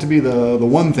do you want to be the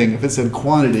one thing? If it said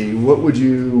quantity, what would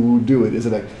you do it? Is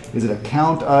it a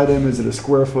count item? Is it a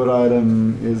square foot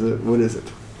item? What is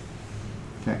it?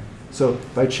 Okay. So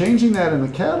by changing that in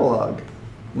the catalog,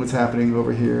 what's happening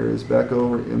over here is back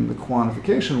over in the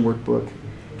quantification workbook.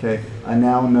 Okay, I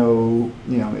now know,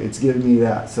 it's giving me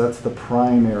that. So that's the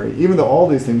primary. Even though all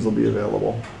these things will be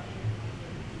available,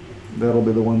 that'll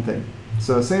be the one thing.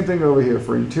 So same thing over here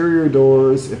for interior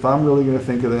doors. If I'm really going to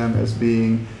think of them as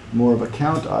being more of a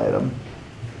count item,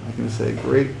 I can say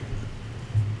great.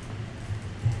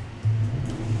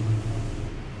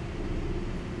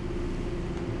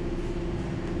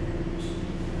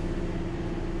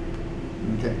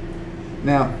 Okay.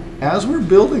 Now, as we're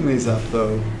building these up,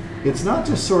 though, it's not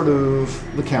just sort of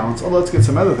the counts. Oh, let's get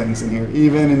some other things in here,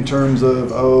 even in terms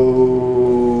of,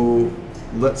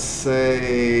 let's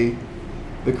say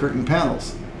the curtain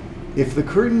panels. If the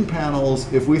curtain panels,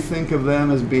 if we think of them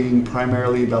as being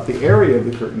primarily about the area of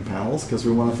the curtain panels, because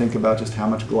we want to think about just how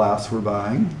much glass we're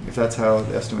buying, if that's how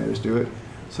the estimators do it,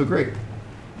 so great.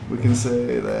 We can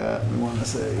say that we want to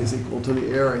say is equal to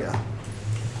the area.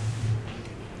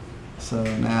 So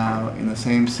now, in the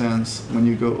same sense, when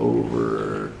you go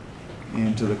over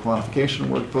into the quantification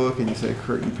workbook and you say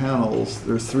curtain panels,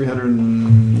 there's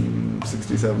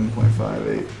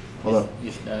 367.58. Although,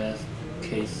 is that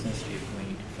case sensitive when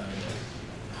you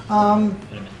define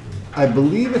that? I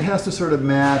believe it has to sort of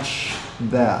match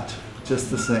that,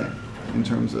 just the same, in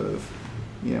terms of,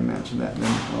 matching that. And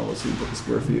then, let's see, put the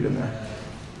square feet in there.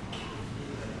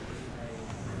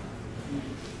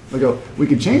 We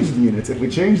can change the units. If we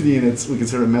change the units, we can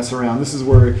sort of mess around. This is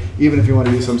where, even if you want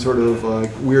to do some sort of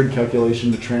weird calculation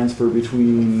to transfer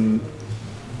between,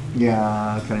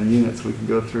 kind of units, we can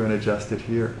go through and adjust it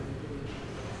here.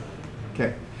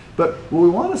 Okay, but what we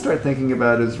want to start thinking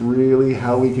about is really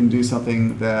how we can do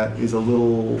something that is a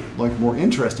little more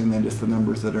interesting than just the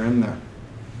numbers that are in there.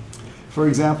 For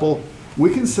example, we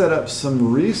can set up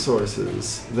some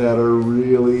resources that are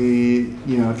really,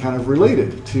 kind of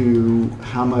related to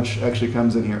how much actually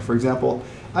comes in here. For example,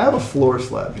 I have a floor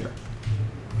slab here.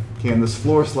 Okay, and this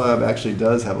floor slab actually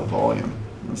does have a volume.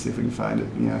 Let's see if we can find it.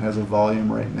 It has a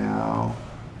volume right now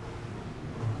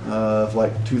of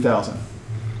 2,000.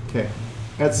 Okay.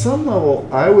 At some level,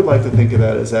 I would like to think of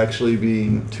that as actually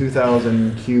being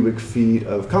 2,000 cubic feet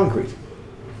of concrete.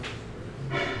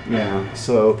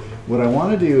 So what I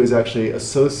want to do is actually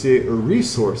associate a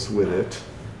resource with it.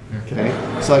 Okay,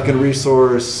 so I can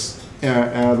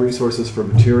add resources for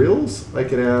materials. I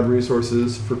can add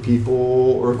resources for people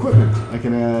or equipment. I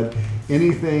can add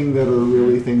anything that are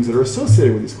really things that are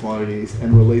associated with these quantities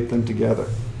and relate them together.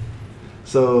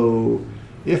 So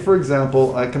if, for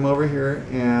example, I come over here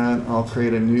and I'll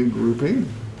create a new grouping.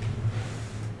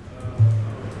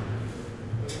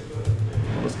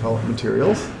 I'll just call it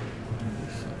materials.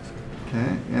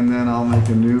 Okay, and then I'll make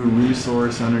a new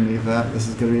resource underneath that. This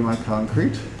is going to be my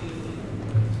concrete.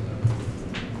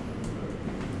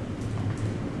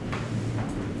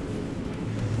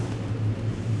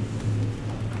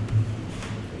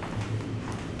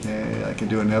 Okay, I can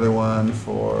do another one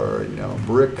for,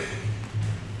 brick.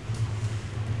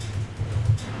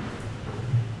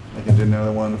 I can do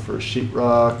another one for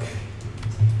sheetrock.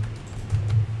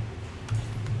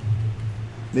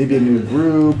 Maybe a new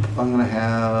group. I'm going to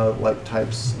have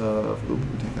types of,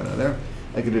 take that out of there.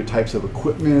 I could do types of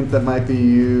equipment that might be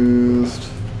used.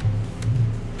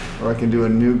 Or I can do a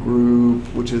new group,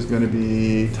 which is going to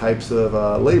be types of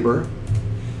labor.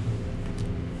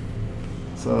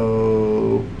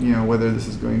 So, whether this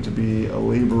is going to be a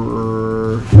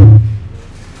laborer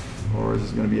or is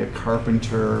this going to be a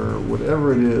carpenter,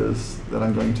 whatever it is that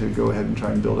I'm going to go ahead and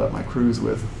try and build up my crews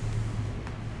with.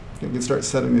 I can start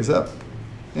setting these up.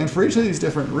 And for each of these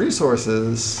different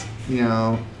resources,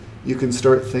 you can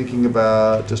start thinking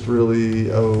about just really,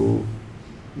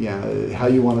 how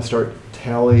you want to start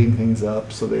tallying things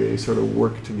up so they sort of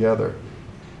work together.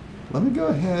 Let me go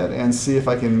ahead and see if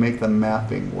I can make the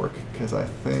mapping work, because I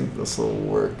think this will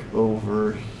work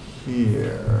over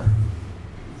here.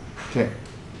 Okay,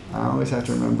 I always have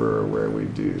to remember where we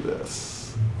do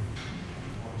this.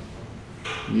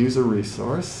 Use a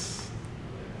resource.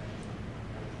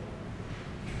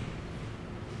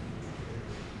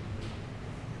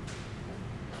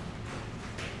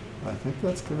 I think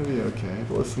that's going to be okay,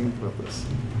 but let's think about this.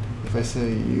 If I say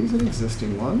use an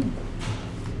existing one,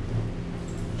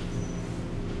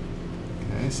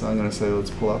 okay, so I'm going to say let's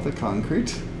pull out the concrete.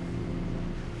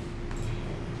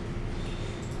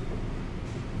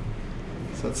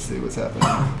 So let's see what's happening.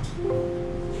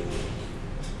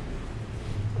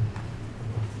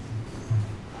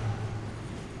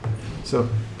 So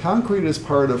concrete is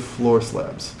part of floor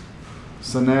slabs.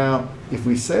 So now, if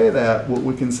we say that, what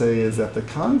we can say is that the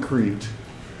concrete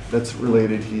that's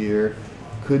related here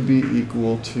could be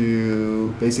equal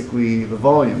to basically the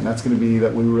volume. That's going to be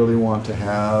that we really want to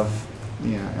have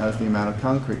as the amount of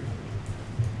concrete.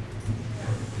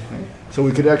 Okay. So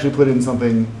we could actually put in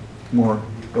something more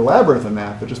elaborate than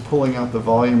that, but just pulling out the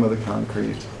volume of the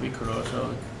concrete. We could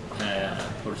also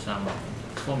put some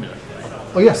formula, right?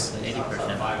 Oh, yes.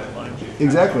 80% volume.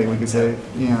 Exactly. We could say,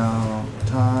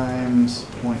 times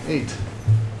 0.8.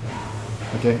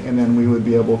 Okay, and then we would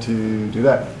be able to do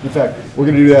that. In fact, we're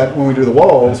going to do that when we do the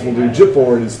walls. We'll do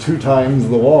gypboard is 2 times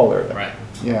the wall area. Right.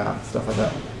 Yeah, stuff like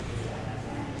that.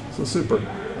 So super.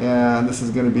 And this is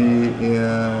going to be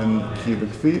in cubic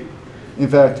feet. In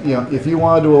fact, if you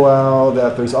wanted to allow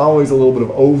that there's always a little bit of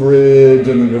overage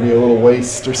and there's going to be a little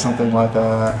waste or something like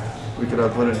that, we could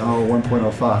put it in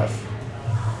 1.05.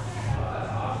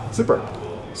 Super.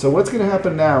 So what's going to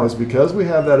happen now is because we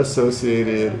have that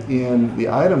associated in the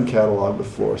item catalog with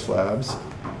floor slabs,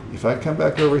 if I come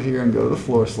back over here and go to the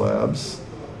floor slabs,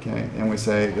 okay, and we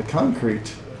say the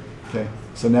concrete, okay,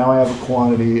 so now I have a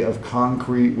quantity of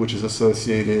concrete which is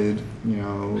associated,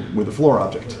 with the floor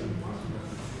object.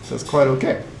 So that's quite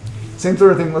okay. Same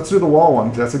sort of thing, let's do the wall one,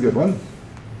 because that's a good one.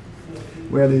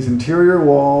 We have these interior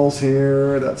walls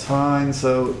here, that's fine.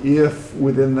 So if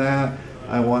within that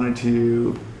I wanted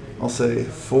to, I'll say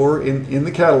for in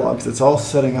the catalog, because it's all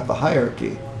setting up a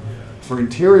hierarchy. For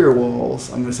interior walls,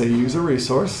 I'm going to say use a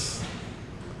resource.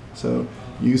 So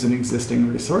use an existing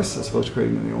resource as opposed to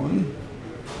creating a new one.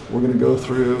 We're going to go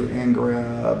through and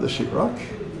grab the sheetrock.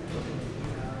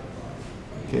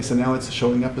 Okay, so now it's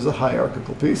showing up as a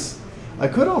hierarchical piece. I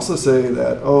could also say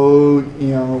that,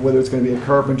 whether it's going to be a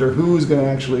carpenter, who's going to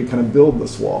actually kind of build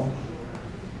this wall.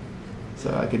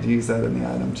 So I could use that in the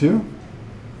item too.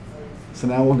 So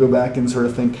now we'll go back and sort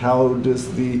of think, how do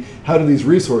these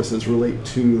resources relate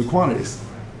to the quantities?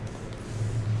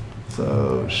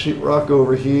 So sheetrock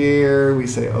over here, we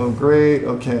say, oh great,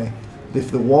 okay.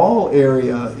 If the wall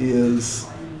area is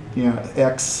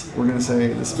X, we're going to say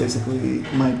this basically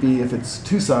might be, if it's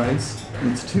 2 sides,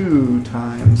 it's 2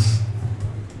 times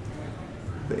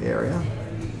the area.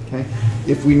 Okay.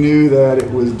 If we knew that it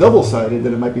was double-sided,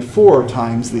 then it might be 4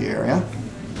 times the area.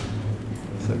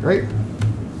 So great.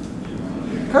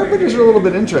 Carpenters are a little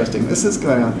bit interesting. This is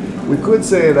kind of, we could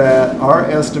say that our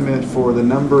estimate for the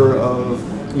number of,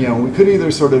 we could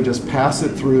either sort of just pass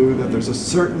it through that there's a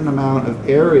certain amount of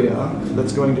area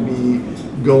that's going to be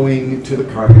going to the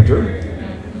carpenter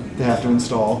to have to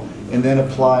install, and then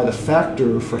apply the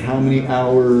factor for how many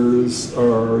hours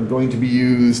are going to be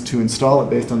used to install it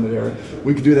based on that area.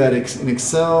 We could do that in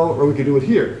Excel, or we could do it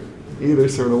here, either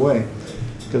sort of way.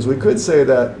 Because we could say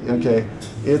that, okay,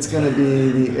 it's going to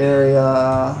be the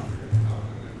area,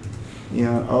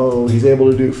 he's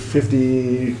able to do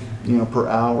 50, per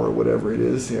hour, whatever it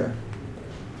is here.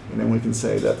 And then we can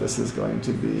say that this is going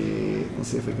to be, let's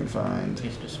see if we can find.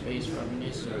 Is the space from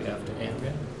this, so we have the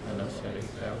area, and also the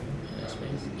area, and the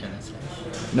space, and the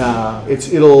slash? Nah,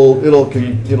 it'll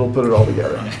put it all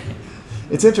together.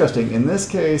 It's interesting. In this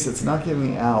case, it's not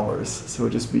giving me hours, so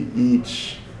it'll just be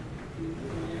each.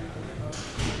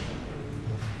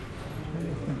 What do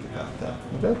you think about that?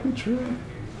 Would that be true?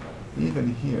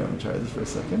 Even here, let me try this for a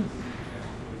second.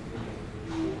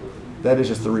 That is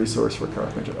just the resource for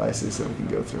carpenter. I see, so we can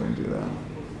go through and do that.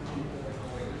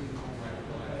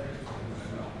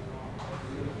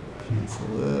 cancel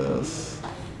this.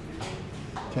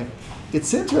 Okay.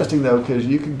 It's interesting though, because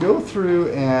you can go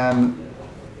through and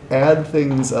add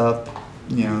things up,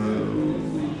 you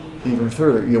know, even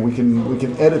further. You know, we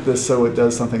can edit this so it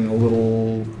does something a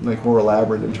little like more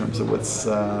elaborate in terms of what's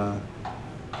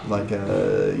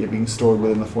being stored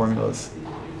within the formulas.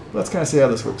 Let's kind of see how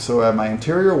this works. So I have my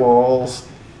interior walls.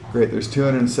 Great, there's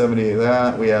 270 of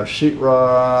that. We have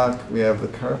sheetrock. We have the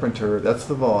carpenter. That's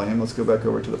the volume. Let's go back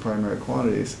over to the primary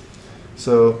quantities.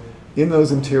 So in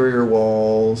those interior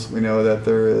walls, we know that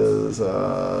there is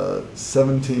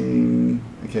 17,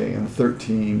 okay, and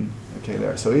 13, okay,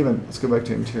 there. So even, let's go back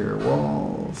to interior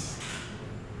walls.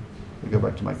 We go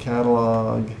back to my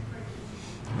catalog.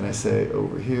 And I say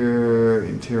over here,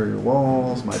 interior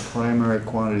walls, my primary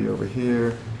quantity over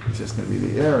here is just going to be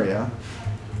the area.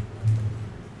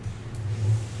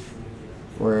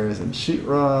 Whereas in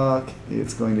sheetrock,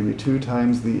 it's going to be 2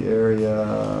 times the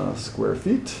area square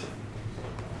feet.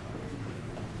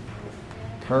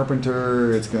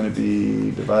 Carpenter, it's going to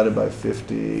be divided by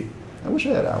 50. I wish I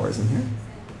had hours in here.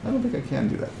 I don't think I can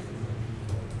do that.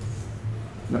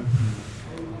 No.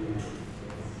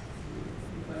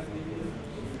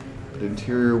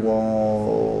 Interior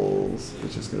walls,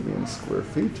 it's just going to be in square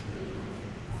feet.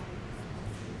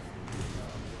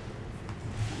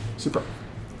 Super.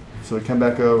 So we come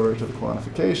back over to the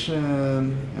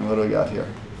quantification, and what do we got here?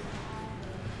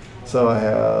 So I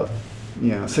have,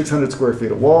 you know, 600 square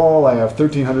feet of wall, I have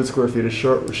 1,300 square feet of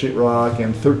sheetrock,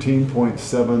 and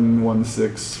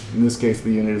 13.716, in this case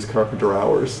the unit is carpenter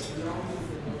hours,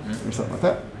 or something like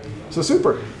that. So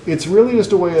super. It's really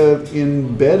just a way of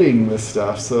embedding this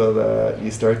stuff so that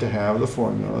you start to have the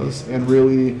formulas. And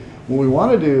really, what we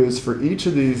want to do is for each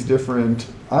of these different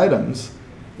items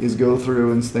is go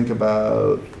through and think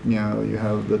about, you know, you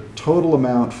have the total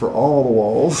amount for all the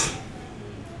walls.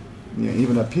 You know,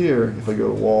 even up here, if I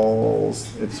go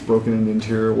walls, it's broken into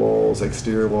interior walls,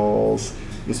 exterior walls.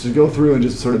 It's to go through and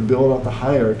just sort of build up the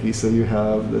hierarchy so you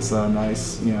have this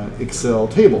nice, you know, Excel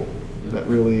table that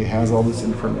really has all this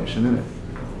information in it.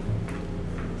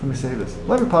 Let me save this.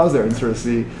 Let me pause there and sort of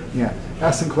see, yeah,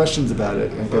 ask some questions about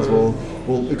it, because we'll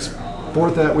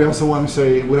export that. We also want to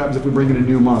say what happens if we bring in a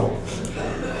new model.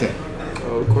 Okay.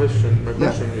 My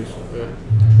question is,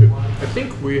 I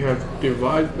think we have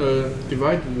divided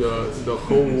the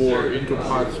whole world into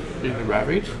parts in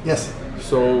Revit. Yes.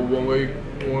 So when we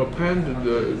append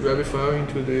the Revit file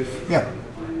into this, yeah,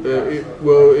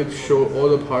 will it show all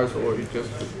the parts, or it just?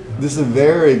 This is a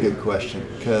very good question,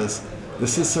 because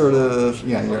this is sort of,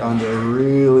 yeah, you're onto a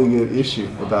really good issue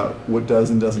about what does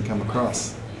and doesn't come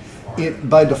across.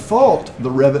 By default, the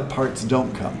Revit parts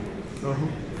don't come.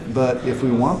 But if we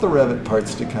want the Revit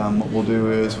parts to come, what we'll do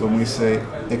is when we say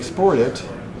export it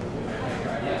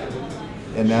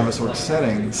in Navisworks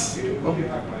settings,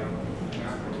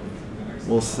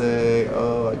 we'll say,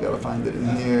 oh, I gotta find it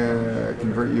in here,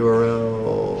 convert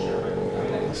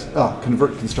URLs,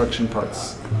 convert construction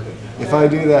parts. If I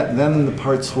do that, then the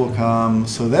parts will come.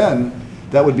 So then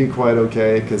that would be quite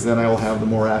okay, because then I will have the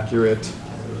more accurate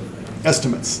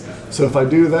estimates. So if I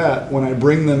do that, when I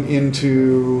bring them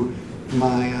into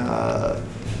my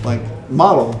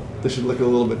model, this should look a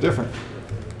little bit different.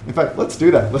 In fact, let's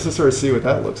do that. Let's just sort of see what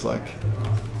that looks like.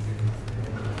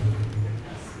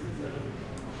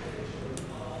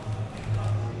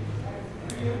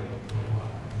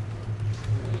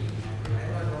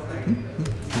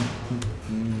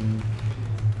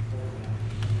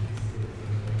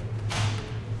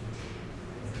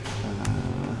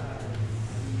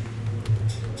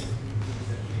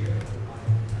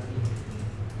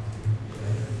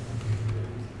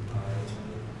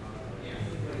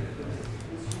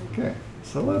 Okay,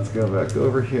 so let's go back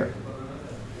over here.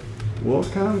 We'll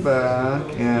come back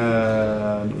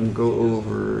and we'll go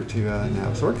over to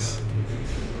Navisworks.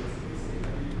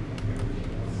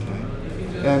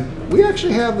 Okay. And we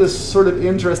actually have this sort of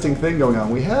interesting thing going on.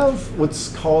 We have what's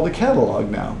called a catalog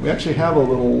now. We actually have a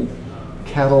little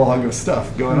catalog of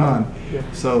stuff going on. Yeah.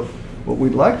 So what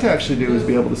we'd like to actually do is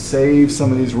be able to save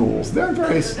some of these rules. They're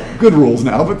very good rules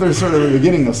now, but they're sort of the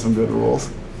beginning of some good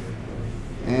rules.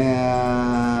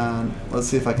 And let's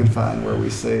see if I can find where we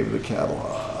save the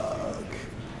catalog.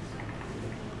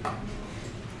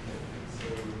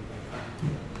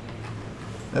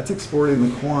 That's exporting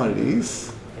the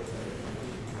quantities.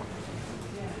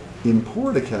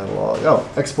 Import a catalog. Oh,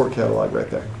 export catalog right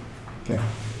there. Okay.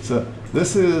 So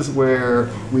this is where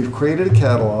we've created a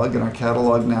catalog, and our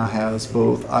catalog now has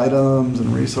both items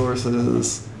and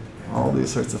resources, all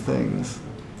these sorts of things.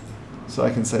 So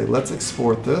I can say, let's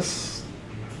export this.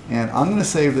 And I'm going to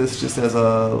save this just as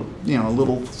a, a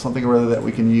little something or other that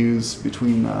we can use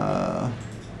between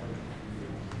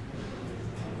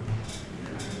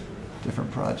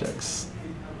projects.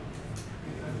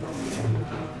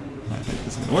 I think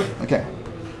this is going to work. Okay.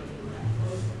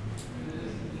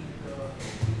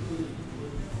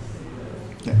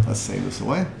 Okay, let's save this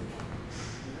away.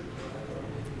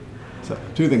 So,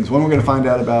 two things. One, we're going to find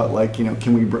out about, like, you know,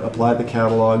 can we apply the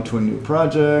catalog to a new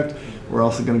project? We're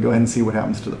also going to go ahead and see what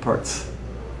happens to the parts.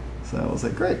 So I was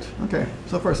like, great. Okay,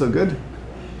 so far so good.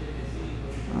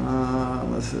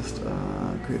 Let's just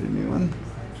create a new one.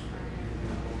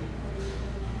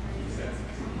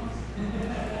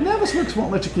 Navisworks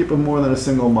won't let you keep more than a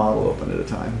single model open at a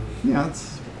time. Yeah,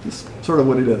 it's just sort of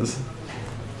what it is.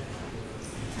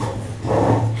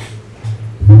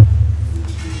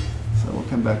 So we'll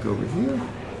come back over here.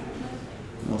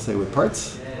 And we'll say with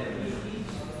parts.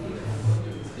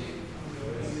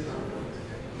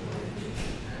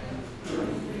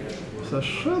 So it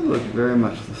should look very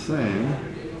much the same.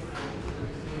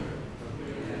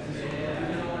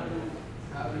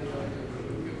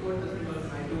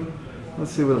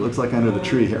 Let's see what it looks like under the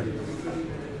tree here.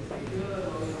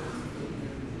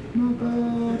 Not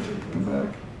bad. Come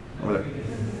back. Over there.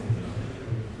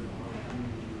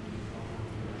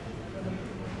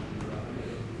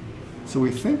 So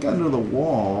we think under the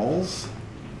walls,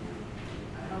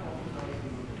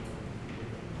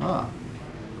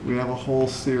 we have a whole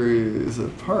series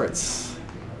of parts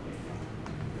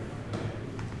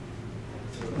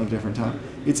of different types.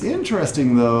 It's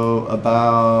interesting, though,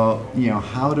 about, you know,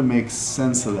 how to make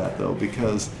sense of that, though,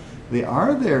 because they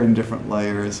are there in different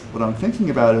layers. What I'm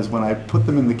thinking about is when I put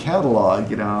them in the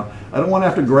catalog, you know, I don't want to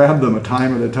have to grab them a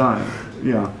time at a time,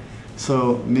 you know.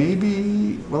 So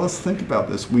maybe, well, let's think about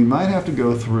this. We might have to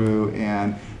go through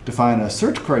and define a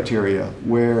search criteria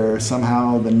where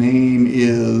somehow the name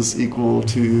is equal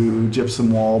to gypsum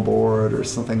wallboard or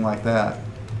something like that,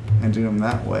 and do them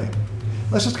that way.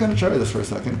 Let's just kind of try this for a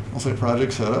second. I'll say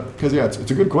project setup, because yeah, it's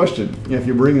a good question. Yeah, if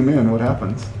you bring them in, what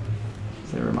happens?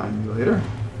 Say remind me later.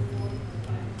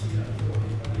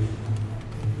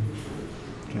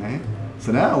 Okay,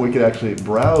 so now we could actually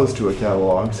browse to a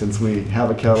catalog since we have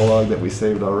a catalog that we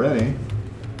saved already.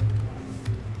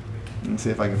 Let's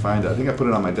see if I can find it. I think I put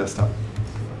it on my desktop.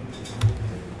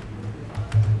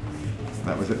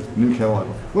 That was it. New catalog.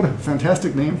 What a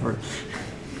fantastic name for it.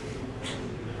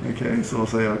 Okay, so we'll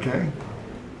say okay.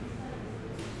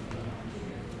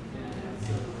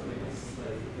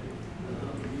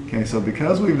 Okay, so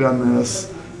because we've done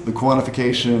this, the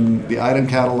quantification, the item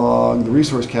catalog, the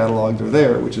resource catalog, they're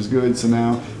there, which is good. So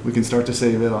now we can start to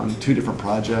save it on 2 different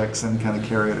projects and kind of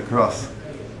carry it across.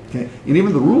 Okay, and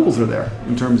even the rules are there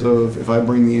in terms of if I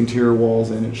bring the interior walls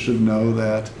in, it should know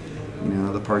that, you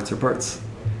know, the parts are parts.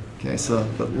 Okay, so,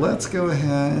 but let's go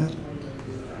ahead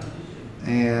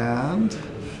and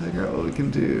figure out what we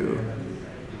can do.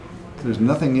 There's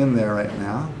nothing in there right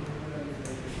now.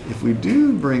 If we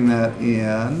do bring that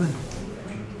in,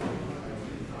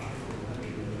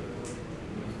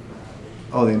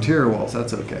 oh, the interior walls,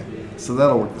 that's okay. So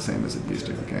that'll work the same as it used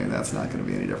to. Okay, that's not going to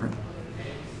be any different.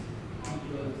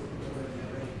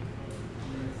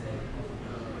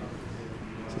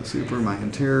 So super, my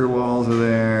interior walls are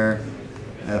there.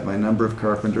 I have my number of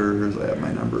carpenters. I have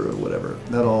my number of whatever.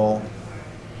 That all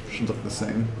should look the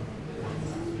same.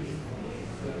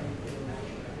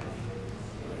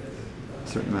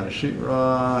 Certain amount of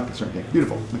sheetrock, a certain, okay,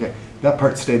 beautiful. Okay, that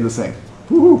part stayed the same.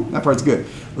 Woohoo, that part's good.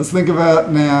 Let's think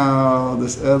about now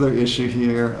this other issue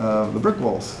here of the brick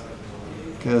walls.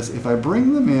 Because if I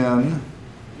bring them in,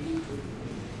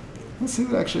 let's see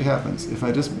what actually happens. If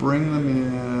I just bring them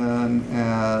in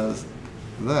as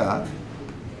that,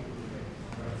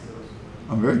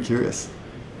 I'm very curious.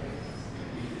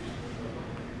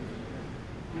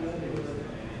 Okay,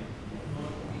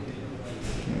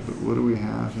 but what do we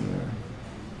have here?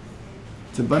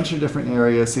 It's a bunch of different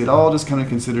areas. See, it all just kind of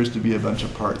considers to be a bunch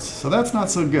of parts. So that's not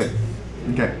so good.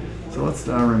 Okay, so let's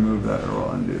remove that, or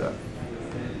we'll undo that.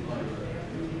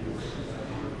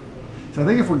 So I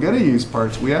think if we're going to use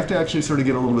parts, we have to actually sort of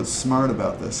get a little bit smart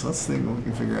about this. So let's see what we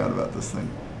can figure out about this thing.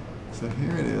 So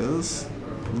here it is.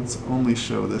 Let's only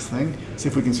show this thing. See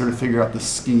if we can sort of figure out the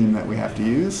scheme that we have to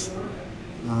use.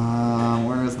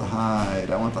 Where is the hide?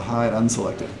 I want the hide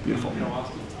unselected. Beautiful.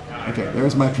 Okay,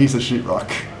 there's my piece of sheetrock.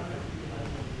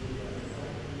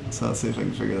 So let's see if I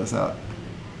can figure this out.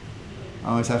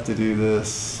 I always have to do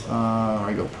this where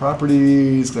I go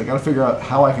properties, because I got to figure out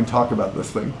how I can talk about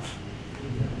this thing.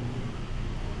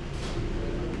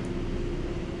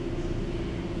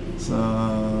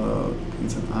 So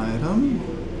it's an item,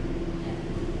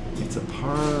 it's a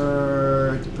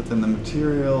part, but then the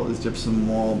material is gypsum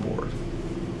wallboard.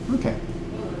 Okay,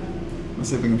 let's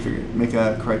see if we can make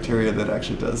a criteria that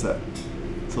actually does that.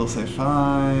 So we'll say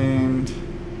find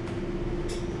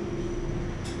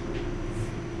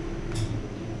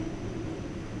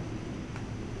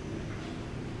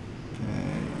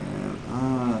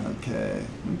say,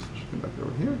 oops, should go back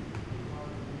over here.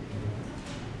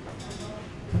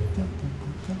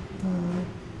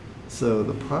 So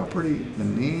the property, the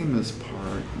name is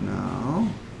part now.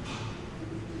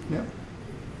 Yep.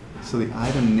 So the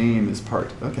item name is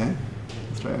part. Okay.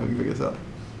 Let's try to figure this out.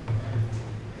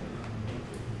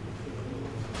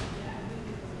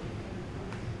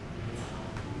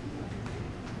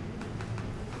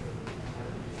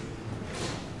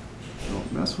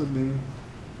 Don't mess with me.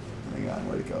 Hang on,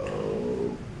 where'd it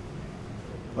go?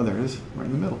 Oh, there it is, right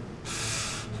in the middle.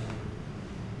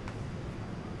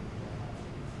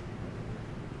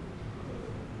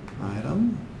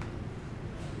 Item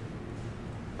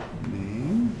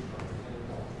name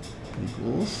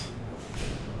equals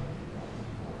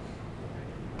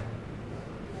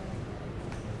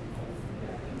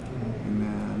and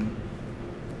then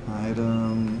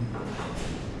item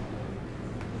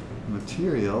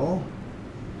material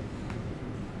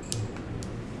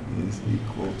is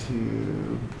equal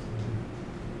to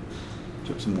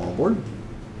gypsum wallboard.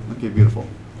 Okay, beautiful.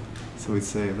 So we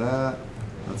save that.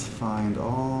 Let's find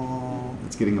all,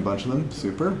 it's getting a bunch of them,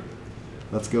 super.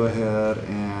 Let's go ahead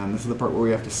and this is the part where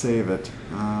we have to save it.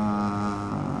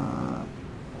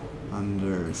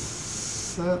 Under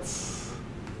sets.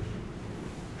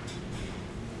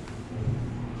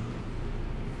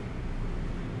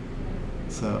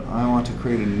 So I want to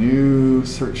create a new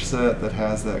search set that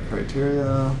has that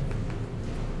criteria.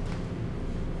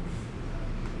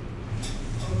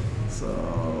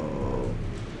 So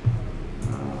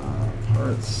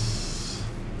parts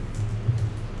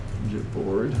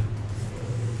board.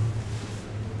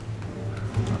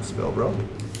 Not spell bro.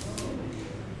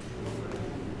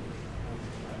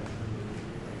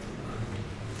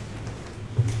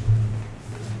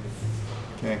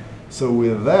 Okay, so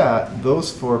with that,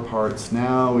 those 4 parts,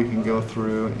 now we can go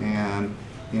through and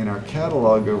in our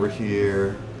catalog over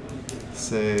here,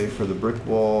 say for the brick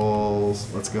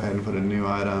walls, let's go ahead and put a new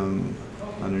item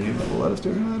underneath it. Will let us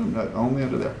do a new item? No, only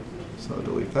under there. So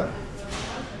delete that.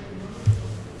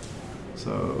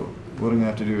 So what I'm going to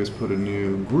have to do is put a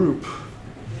new group.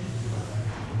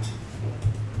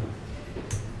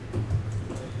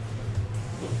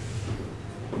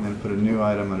 And then put a new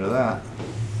item under that.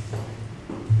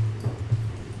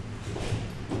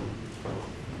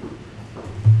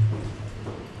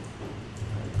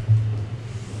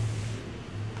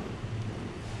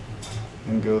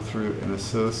 And go through and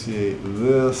associate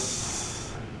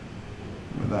this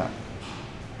with that.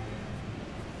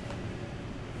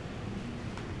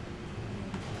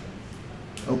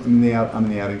 Oh, I'm in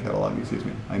the adding catalog, excuse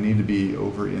me. I need to be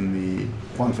over in the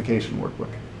quantification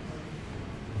workbook.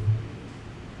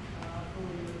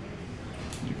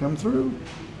 Did you come through?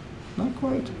 Not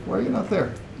quite. Why are you not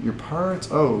there? Your parts,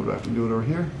 oh, do I have to do it over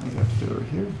here? I think I have to do it over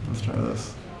here. Let's try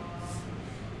this.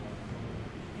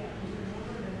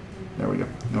 There we go.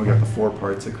 Now we got the 4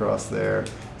 parts across there.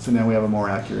 So now we have a more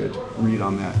accurate read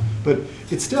on that. But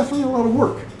it's definitely a lot of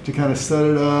work to kind of set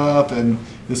it up, and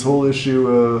this whole issue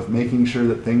of making sure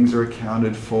that things are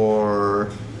accounted for,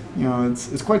 you know,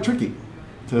 it's quite tricky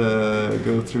to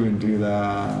go through and do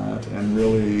that and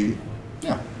really,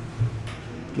 yeah,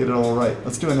 get it all right.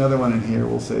 Let's do another one in here.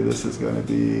 We'll say this is going to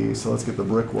be, so let's get the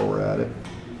brick while we're at it.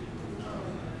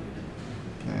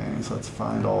 Okay, so let's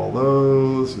find all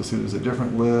those. You'll see there's a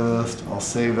different list. I'll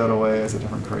save that away as a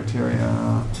different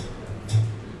criteria.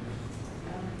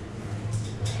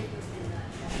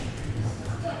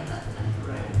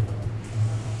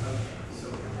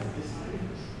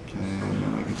 Okay, and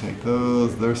then we can take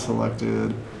those. They're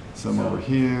selected. Some over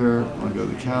here. I'll go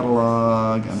to the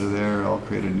catalog. Under there, I'll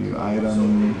create a new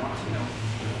item.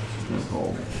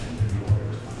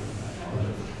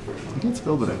 I can't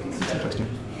spell today. That's interesting.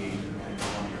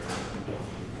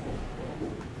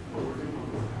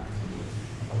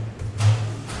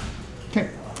 Okay,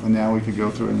 and now we could go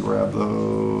through and grab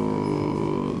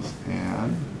those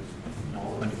and...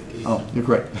 Oh, you're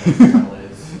correct.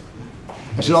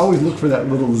 I should always look for that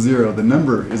little 0. The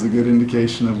number is a good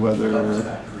indication of whether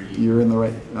you're in the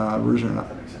right version or not.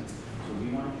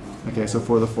 Okay, so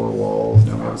for the 4 walls,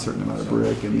 now we have a certain amount of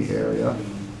brick in the area.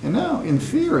 And now, in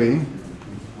theory,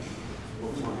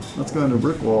 let's go into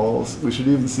brick walls. We should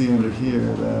even see under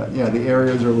here that, yeah, the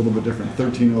areas are a little bit different.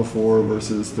 1304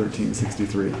 versus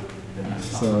 1363.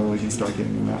 So we can start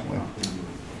getting them that way.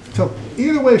 So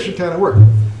either way should kind of work.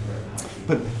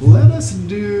 But let us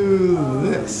do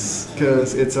this,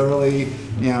 because it's early,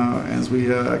 you know, as we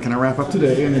kind of wrap up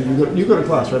today. And then you go to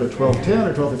class, right, at 12:10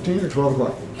 or 12:15 or 12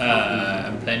 o'clock?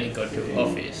 I'm planning to go to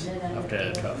office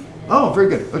after 12. Oh, very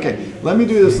good. Okay, let me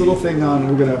do this little thing on,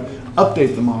 we're going to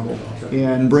update the model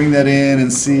and bring that in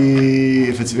and see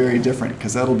if it's very different,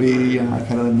 because that'll be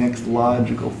kind of the next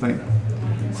logical thing.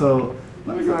 So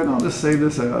let me go ahead and I'll just save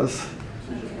this as.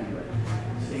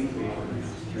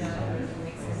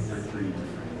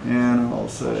 And I'll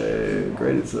say,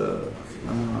 great, it's a,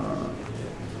 I'll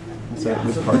say it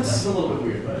with parts. That's a little bit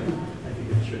weird, but I think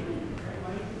it should be.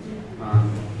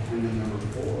 And then number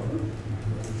 4.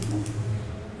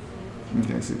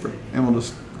 Okay, super. And we'll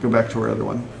just go back to our other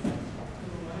one.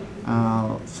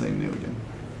 I'll say new again.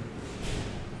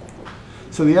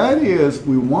 So the idea is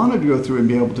we wanted to go through and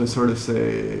be able to sort of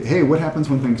say, hey, what happens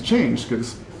when things change?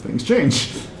 Because things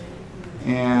change.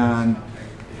 And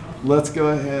let's go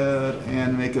ahead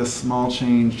and make a small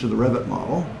change to the Revit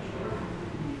model.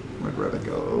 Where'd Revit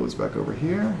go? Oh, it's back over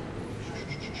here.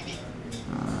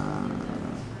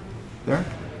 There.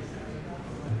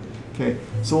 Okay,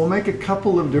 so we'll make a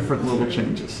couple of different little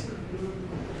changes.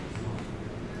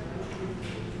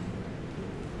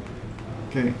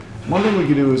 Okay, one thing we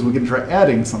could do is we can try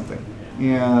adding something.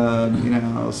 And, you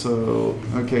know, so,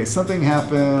 okay, something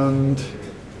happened,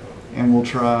 and we'll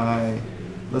try,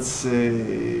 let's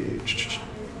say,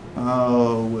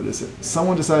 oh, what is it?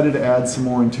 Someone decided to add some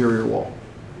more interior wall.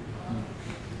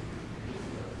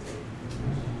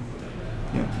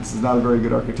 Yeah, this is not a very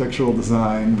good architectural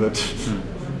design, but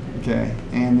okay.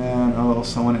 And then, oh,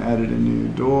 someone added a new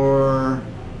door.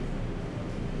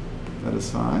 That is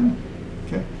fine.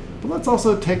 Okay, but let's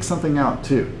also take something out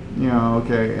too. You know,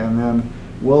 okay, and then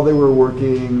while they were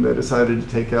working, they decided to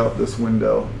take out this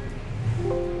window.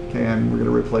 Okay, and we're going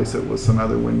to replace it with some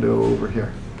other window over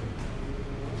here.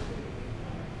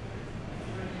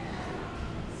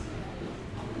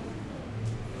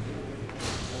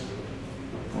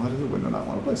 Why does the window not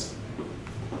want to place?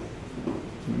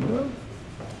 Window.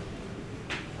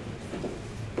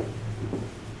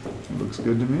 Looks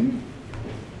good to me.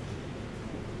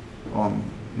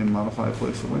 In modify,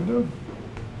 place a window.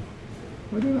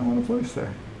 Why do I want to place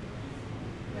there?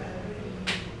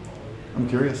 I'm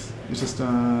curious. It's just,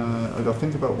 I'll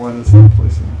think about why this is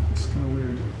placing. It's kind of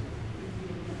weird.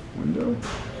 Window?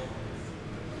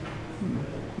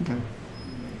 Okay.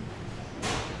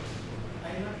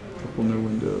 Couple new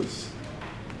windows.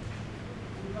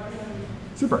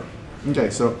 Super. Okay,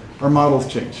 so our model's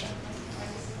changed.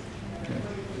 Okay.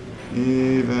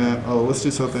 Even, oh, let's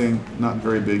do something not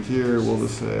very big here. We'll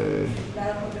just say,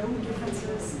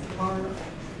 differences are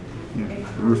yeah,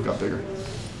 the roof got bigger.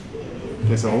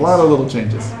 Okay, so a lot of little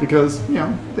changes because, you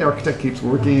know, the architect keeps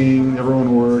working,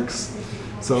 everyone works.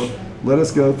 So let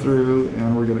us go through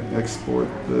and we're going to export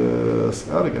this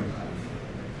out again.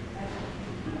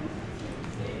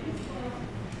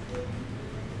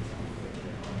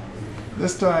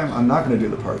 This time I'm not going to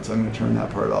do the parts. I'm going to turn that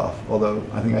part off, although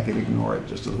I think I could ignore it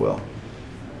just as well.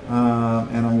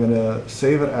 And I'm going to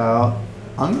save it out.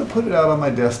 I'm going to put it out on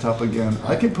my desktop again.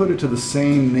 I can put it to the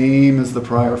same name as the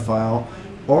prior file,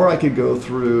 or I could go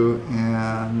through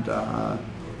and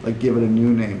like give it a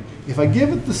new name. If I give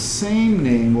it the same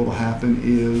name, what will happen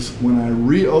is when I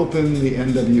reopen the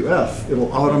NWF,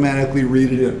 it'll automatically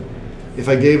read it in. If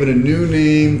I gave it a new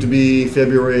name to be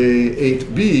February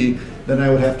 8B, then I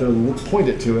would have to point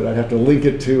it to it. I'd have to link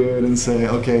it to it and say,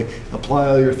 okay, apply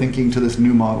all your thinking to this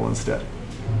new model instead.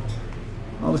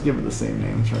 I'll just give it the same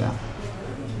name for now.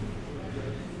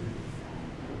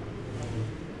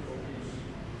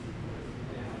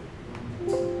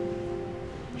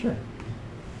 Sure.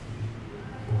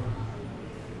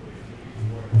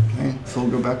 Okay, so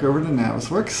we'll go back over to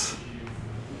Navisworks.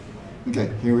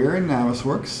 Okay, here we are in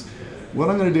Navisworks. What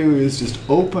I'm going to do is just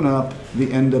open up the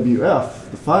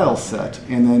NWF, the file set,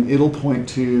 and then it'll point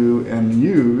to and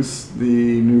use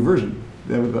the new version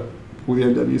with the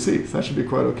NWC. So that should be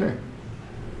quite okay.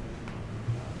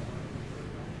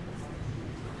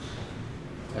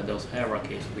 Those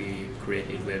hierarchies we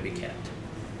created will be kept.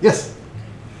 Yes.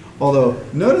 Although,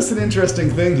 notice an interesting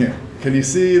thing here. Can you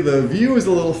see the view is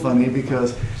a little funny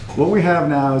because what we have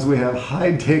now is we have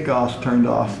hide takeoff turned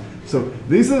off. So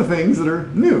these are the things that are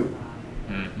new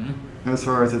as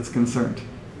far as it's concerned.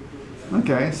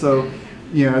 Okay, so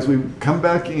you know, as we come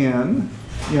back in,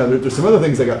 you know, there's some other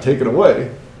things that got taken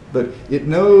away, but it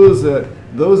knows that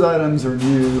those items are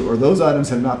new or those items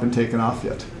have not been taken off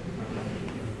yet.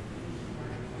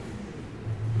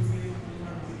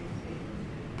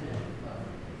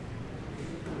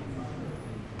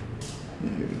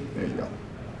 There you go.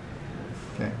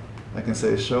 Okay, I can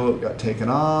say show it got taken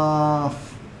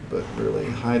off, but really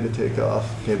hide the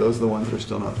takeoff. Okay, those are the ones that are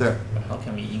still not there. But how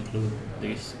can we include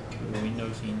these two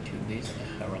windows into this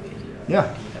hierarchy?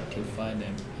 Yeah. We have to find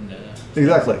them in the...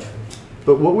 Exactly.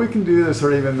 But what we can do is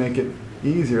sort of even make it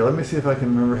easier, let me see if I can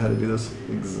remember how to do this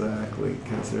exactly.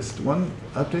 Because there's one,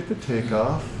 update the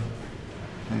takeoff,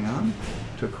 hang on,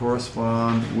 to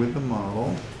correspond with the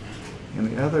model. And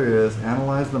the other is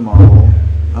analyze the model.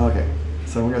 Okay,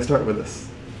 so we're going to start with this.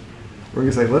 We're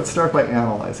going to say, let's start by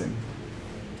analyzing.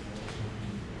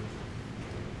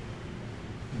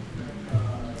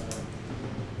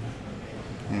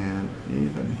 And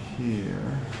even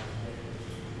here,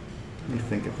 let me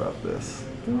think about this.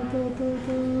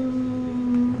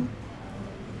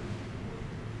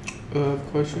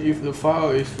 Question: if the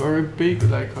file is very big,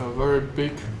 like a very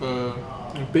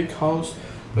big house,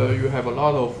 you have a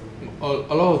lot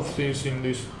of things in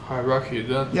this hierarchy.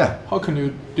 Then how can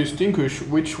you distinguish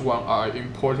which one are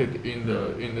imported in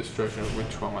the structure,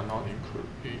 which one are not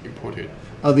imported?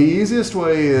 The easiest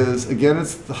way is, again,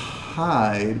 it's the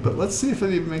hide, but let's see if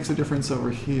it even makes a difference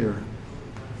over here.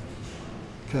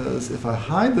 Because if I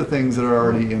hide the things that are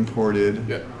already imported,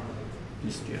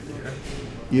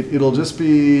 it'll just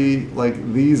be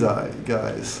like these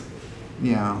guys.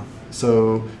 Yeah.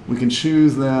 So we can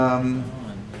choose them.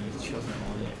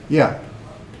 Yeah.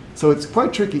 So it's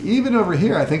quite tricky. Even over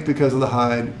here, I think because of the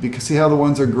hide, because see how the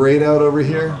ones are grayed out over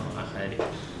here?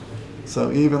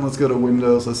 So even, let's go to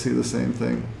Windows, let's see the same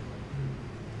thing.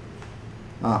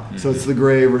 So it's the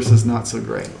gray versus not so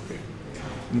gray.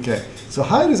 Okay, so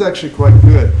hide is actually quite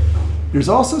good. There's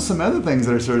also some other things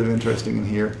that are sort of interesting in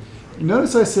here.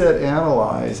 Notice I said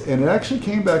analyze, and it actually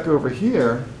came back over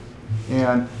here,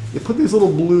 and it put these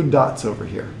little blue dots over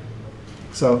here.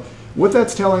 So what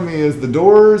that's telling me is the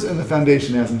doors and the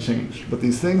foundation hasn't changed, but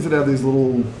these things that have these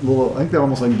little, I think they're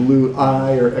almost like blue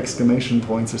eye or exclamation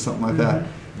points or something like that.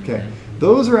 Okay,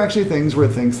 those are actually things where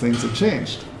it thinks things have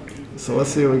changed. So let's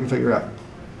see what we can figure out.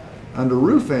 Under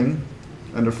roofing,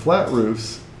 under flat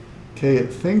roofs, okay,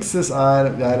 it thinks this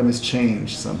item has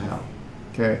changed somehow.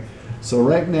 Okay, so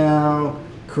right now,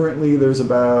 currently there's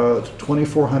about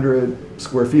 2,400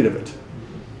 square feet of it.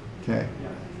 Okay,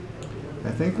 I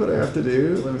think what I have to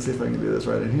do, let me see if I can do this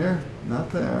right in here.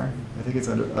 Not there. I think it's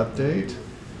under update.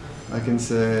 I can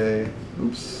say,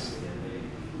 oops.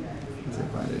 Let's see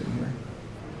if I find it in here.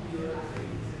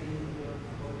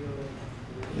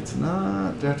 It's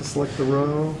not. Do I have to select the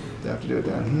row? Do I have to do it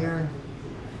down here?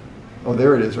 Oh,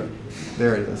 there it is, right.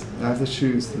 There it is. I have to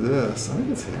choose this. I think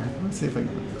it's here. Let's see if I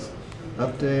can do this.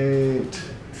 Update.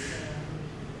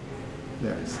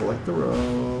 There, select the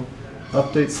row.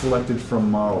 Update selected from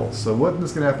model. So what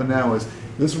is going to happen now is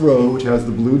this row, which has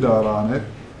the blue dot on it,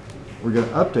 we're going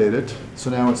to update it. So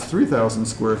now it's 3,000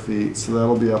 square feet. So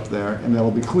that'll be up there, and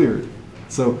that'll be cleared.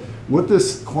 So what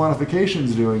this quantification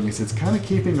is doing is it's kind of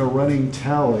keeping a running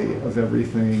tally of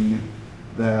everything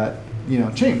that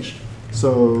changed.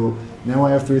 So now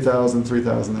I have 3,000,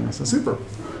 3,000 there. So super.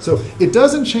 So it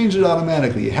doesn't change it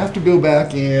automatically. You have to go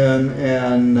back in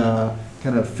and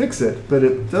kind of fix it, but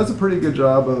it does a pretty good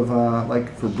job of,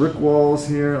 like for brick walls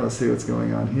here, let's see what's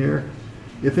going on here.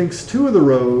 It thinks two of the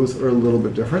rows are a little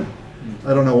bit different.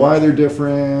 I don't know why they're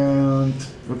different.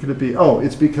 What could it be? Oh,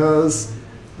 it's because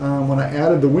when I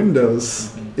added the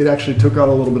windows, it actually took out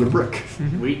a little bit of brick.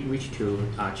 Which two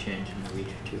are changed and which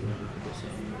two are the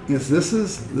same? Yes, this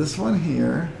is this one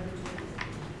here.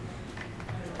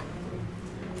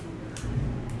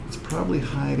 It's probably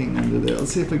hiding under there.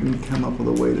 Let's see if we can come up with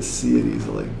a way to see it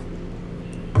easily.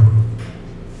 I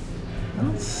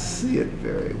don't see it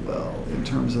very well in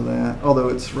terms of that, although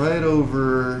it's right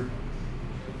over,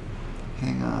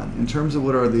 hang on, in terms of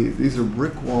what are these are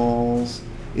brick walls.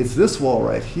 It's this wall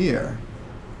right here,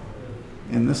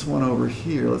 and this one over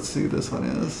here. Let's see what this one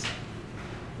is.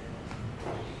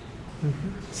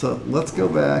 So let's go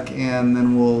back and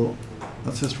then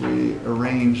let's just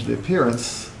rearrange the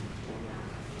appearance.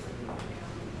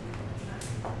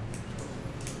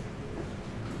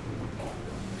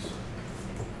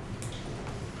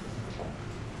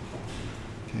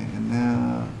 Okay, and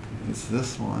now it's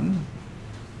this one.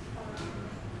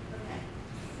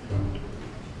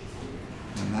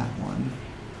 And that one.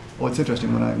 Oh, it's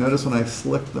interesting. Notice when I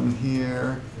select them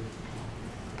here,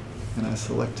 and I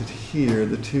select it here,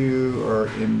 the two are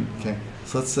in, okay.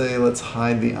 So let's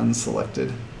hide the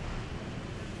unselected.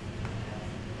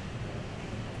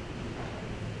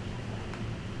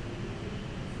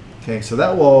 Okay, so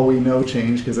that wall we know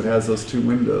changed because it has those two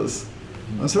windows.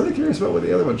 I'm sort of curious about what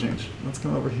the other one changed. Let's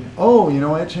come over here. Oh, you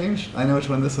know why it changed? I know which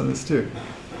one this one is too.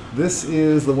 This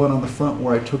is the one on the front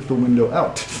where I took the window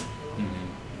out.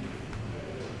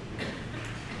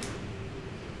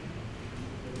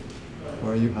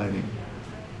 Where are you hiding?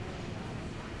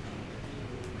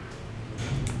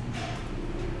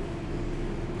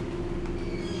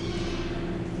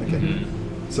 Okay,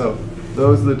 so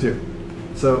those are the two.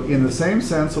 So in the same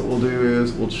sense, what we'll do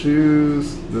is we'll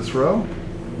choose this row,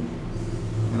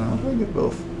 and I'll try to get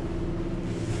both.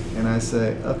 And I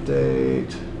say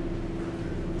update,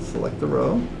 select the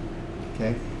row,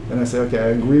 okay? And I say, okay, I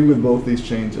agree with both these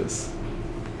changes.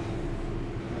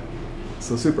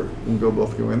 So super, we'll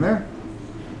both go in there.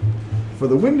 For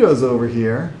the windows over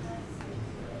here,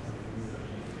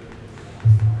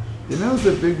 you notice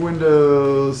that big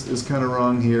windows is kind of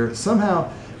wrong here.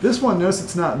 Somehow, this one, notice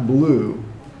it's not blue.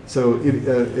 So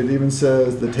it even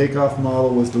says the takeoff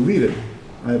model was deleted.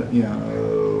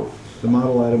 The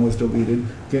model item was deleted.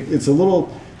 Okay, it's a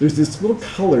little, there's this little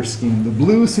color scheme. The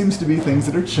blue seems to be things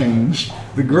that are changed.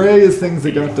 The gray is things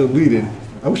that got deleted.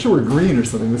 I wish it were green or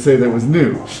something to say that was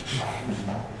new.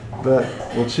 But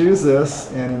we'll choose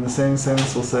this, and in the same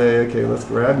sense, we'll say, okay, let's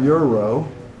grab your row.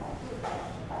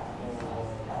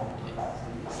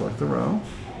 Select the row,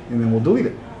 and then we'll delete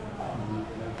it.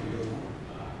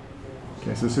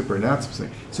 Okay, so super. Now it's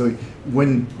specific. So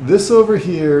when this over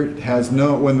here has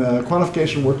no, when the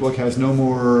quantification workbook has no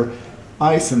more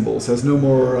I symbols, has no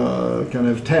more kind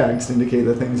of tags to indicate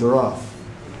that things are off,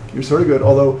 you're sort of good.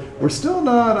 Although we're still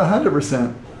not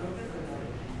 100%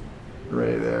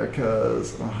 right there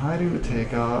because I'm hiding the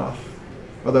takeoff.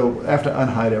 Although I have to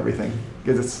unhide everything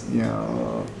because it's, you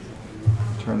know,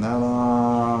 turn that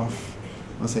off.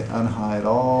 Let's say unhide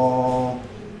all,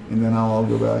 and then I'll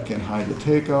go back and hide the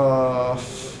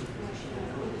takeoff.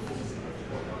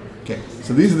 Okay,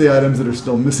 so these are the items that are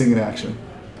still missing in action.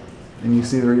 And you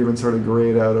see they're even sort of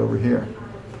grayed out over here.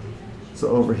 So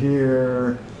over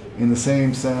here, in the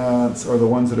same sense, are the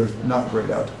ones that are not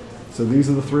grayed out. So these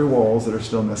are the 3 walls that are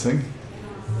still missing.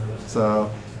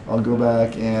 So I'll go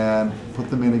back and put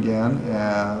them in again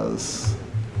as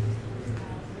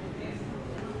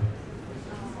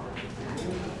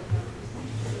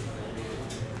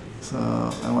so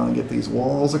I want to get these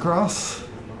walls across.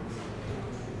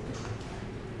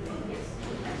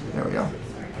 There we go.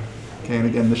 Okay, and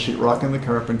again, the sheetrock and the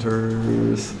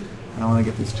carpenters. I want to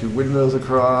get these 2 windows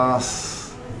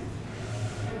across.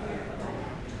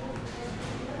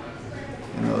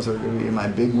 And those are going to be in my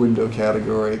big window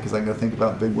category because I'm going to think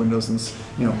about big windows and,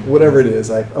 you know, whatever it is.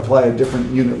 I apply a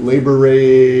different unit labor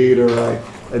rate, or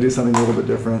I do something a little bit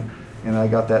different. And I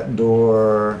got that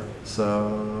door.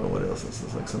 So what else? This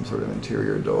is like some sort of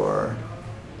interior door.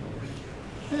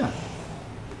 Yeah.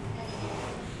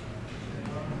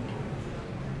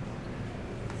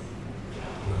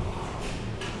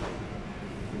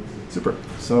 Super.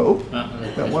 So,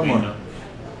 oh, got one more.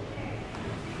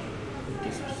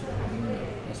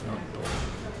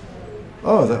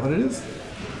 Oh, is that what it is?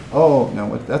 Oh,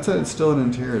 no, that's a, it's still an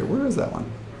interior. Where is that one?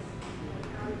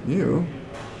 You.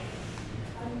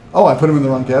 Oh, I put them in the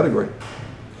wrong category.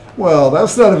 Well,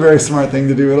 that's not a very smart thing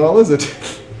to do at all, is it?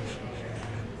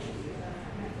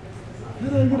 How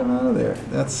did I get them out of there?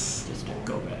 That's... Just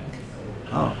go back.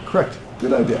 Oh, correct.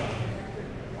 Good idea.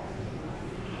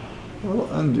 A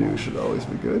little undo should always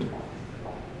be good.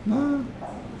 No.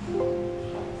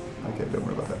 Okay, don't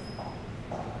worry about that.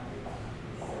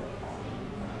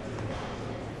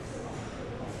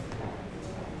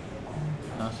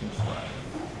 Nothing's right.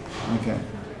 Okay.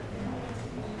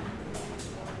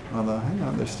 Although, hang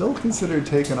on, they're still considered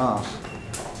taken off.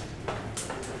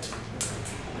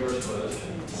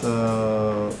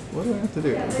 So, what do I have to do?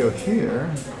 We go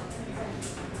here.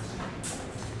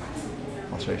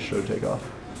 I'll try show takeoff.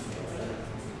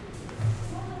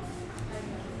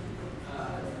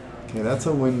 Okay, that's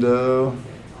a window.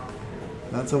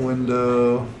 That's a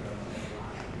window.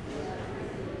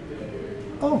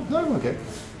 Oh, no, okay.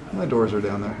 My doors are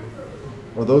down there.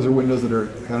 Well, those are windows that are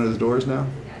counted as doors now?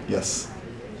 Yes.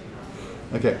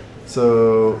 Okay,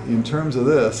 so in terms of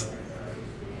this,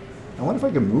 I wonder if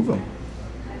I can move them.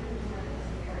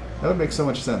 That would make so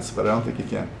much sense, but I don't think you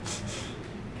can.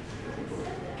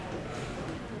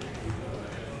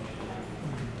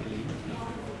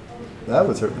 That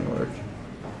would certainly work.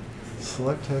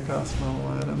 Select takeoff model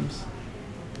items.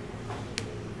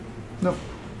 Nope.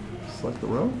 Select the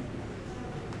row.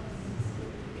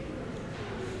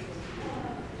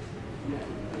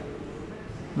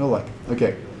 No luck.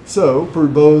 Okay. So, per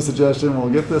Bo's suggestion, we'll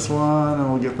get this one, and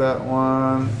we'll get that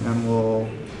one, and we'll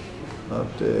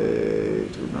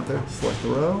update, not there, select the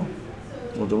row.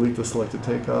 We'll delete the selected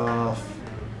takeoff.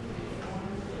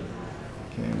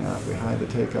 Okay, now if we hide the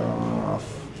takeoff.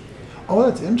 Oh,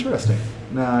 that's interesting.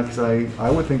 Nah, because I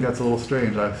would think that's a little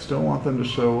strange. I still want them to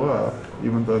show up,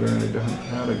 even though they're in a different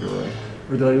category.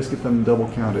 Or did I just get them double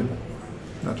counted?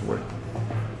 Not to worry.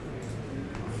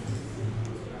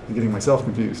 I'm getting myself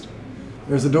confused.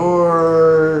 There's a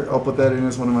door. I'll put that in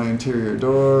as one of my interior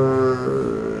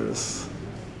doors.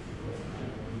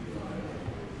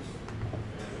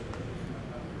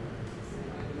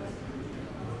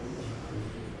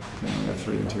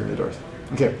 3 interior doors.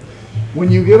 Okay,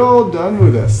 when you get all done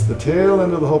with this, the tail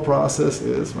end of the whole process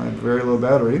is my very low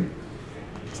battery,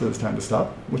 so it's time to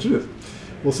stop, which it is.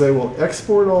 We'll say we'll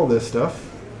export all this stuff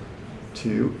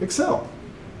to Excel.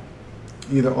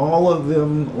 Either all of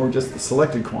them or just the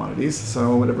selected quantities,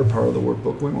 so whatever part of the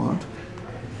workbook we want.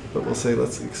 But we'll say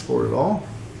let's export it all.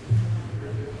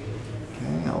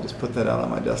 Okay, I'll just put that out on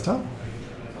my desktop.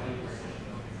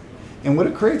 And what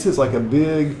it creates is like a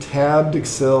big tabbed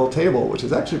Excel table, which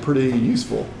is actually pretty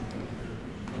useful.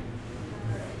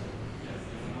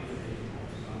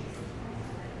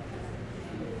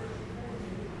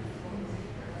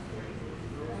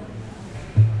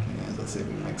 Okay, let's see if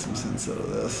we can make some sense out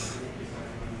of this.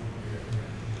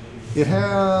 It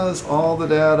has all the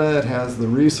data, it has the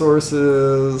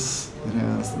resources, it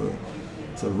has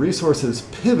the resources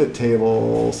pivot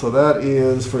table, so that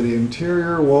is for the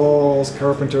interior walls,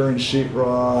 carpenter, and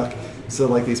sheetrock. So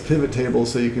like these pivot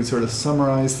tables so you can sort of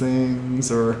summarize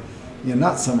things or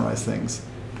not summarize things.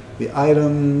 The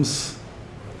items,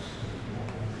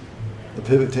 the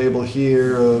pivot table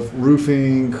here of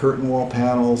roofing, curtain wall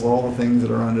panels, all the things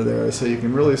that are under there. So you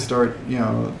can really start,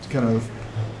 kind of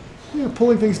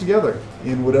pulling things together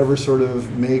in whatever sort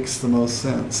of makes the most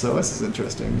sense. So this is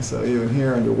interesting. So even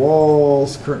here under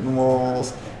walls, curtain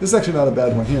walls, this is actually not a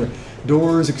bad one here.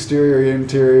 Doors, exterior,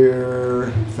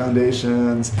 interior,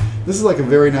 foundations. This is like a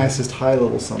very nice, just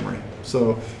high-level summary.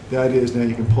 So the idea is now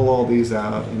you can pull all these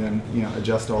out and then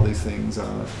adjust all these things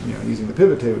using the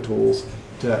pivot table tools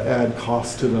to add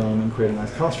cost to them and create a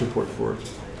nice cost report for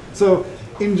it. So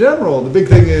in general, the big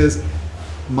thing is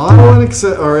model in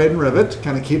Excel or in Revit,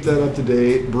 kind of keep that up to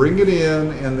date, bring it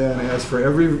in, and then as for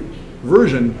every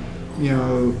version,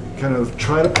 kind of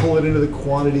try to pull it into the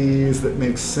quantities that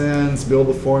make sense, build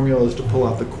the formulas to pull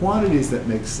out the quantities that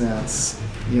make sense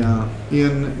in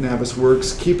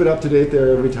Navisworks. Keep it up to date there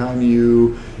every time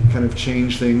you kind of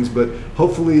change things, but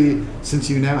hopefully since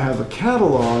you now have a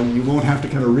catalog, you won't have to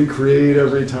kind of recreate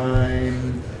every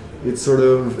time. It sort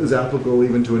of is applicable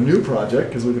even to a new project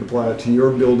because we can apply it to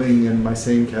your building and my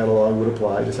same catalog would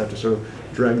apply. I just have to sort of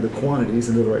drag the quantities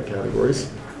into the right categories.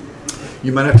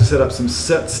 You might have to set up some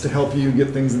sets to help you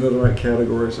get things into the right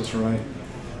categories, that's right.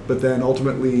 But then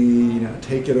ultimately,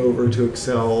 take it over to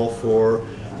Excel for,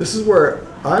 this is where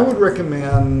I would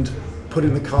recommend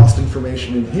putting the cost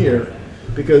information in here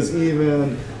because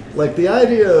even like the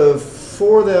idea of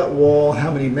for that wall,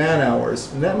 how many man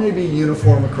hours, and that may be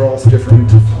uniform across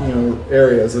different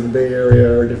areas of the Bay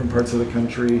Area or different parts of the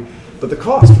country, but the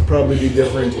cost would probably be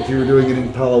different if you were doing it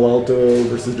in Palo Alto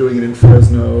versus doing it in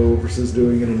Fresno versus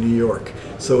doing it in New York.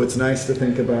 So it's nice to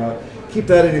think about, keep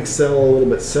that in Excel a little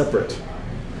bit separate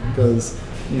because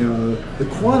the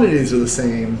quantities are the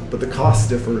same, but the costs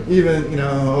differ. Even,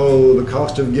 the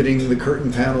cost of getting the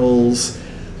curtain panels,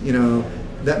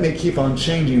 that may keep on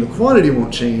changing. The quantity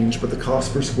won't change, but the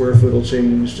cost per square foot will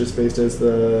change just based as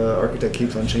the architect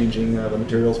keeps on changing the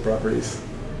materials properties.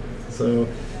 So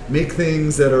make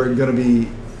things that are going to be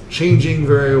changing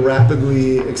very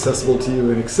rapidly accessible to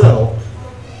you in Excel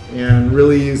and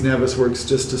really use Navisworks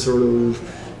just to sort of,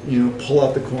 pull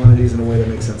out the quantities in a way that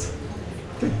makes sense.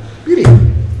 Okay, beauty.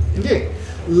 Okay,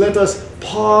 let us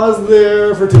pause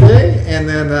there for today, and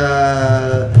then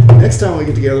next time we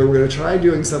get together, we're going to try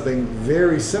doing something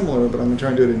very similar, but I'm going to try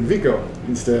and do it in Vico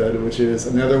instead, which is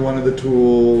another one of the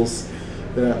tools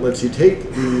that lets you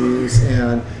take these,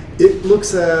 and it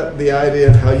looks at the idea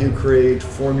of how you create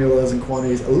formulas and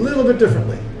quantities a little bit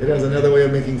differently. It has another way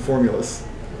of making formulas,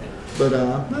 but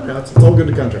it's all good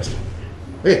to contrast.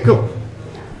 Okay, cool.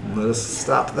 Let us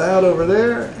stop that over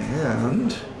there,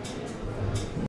 and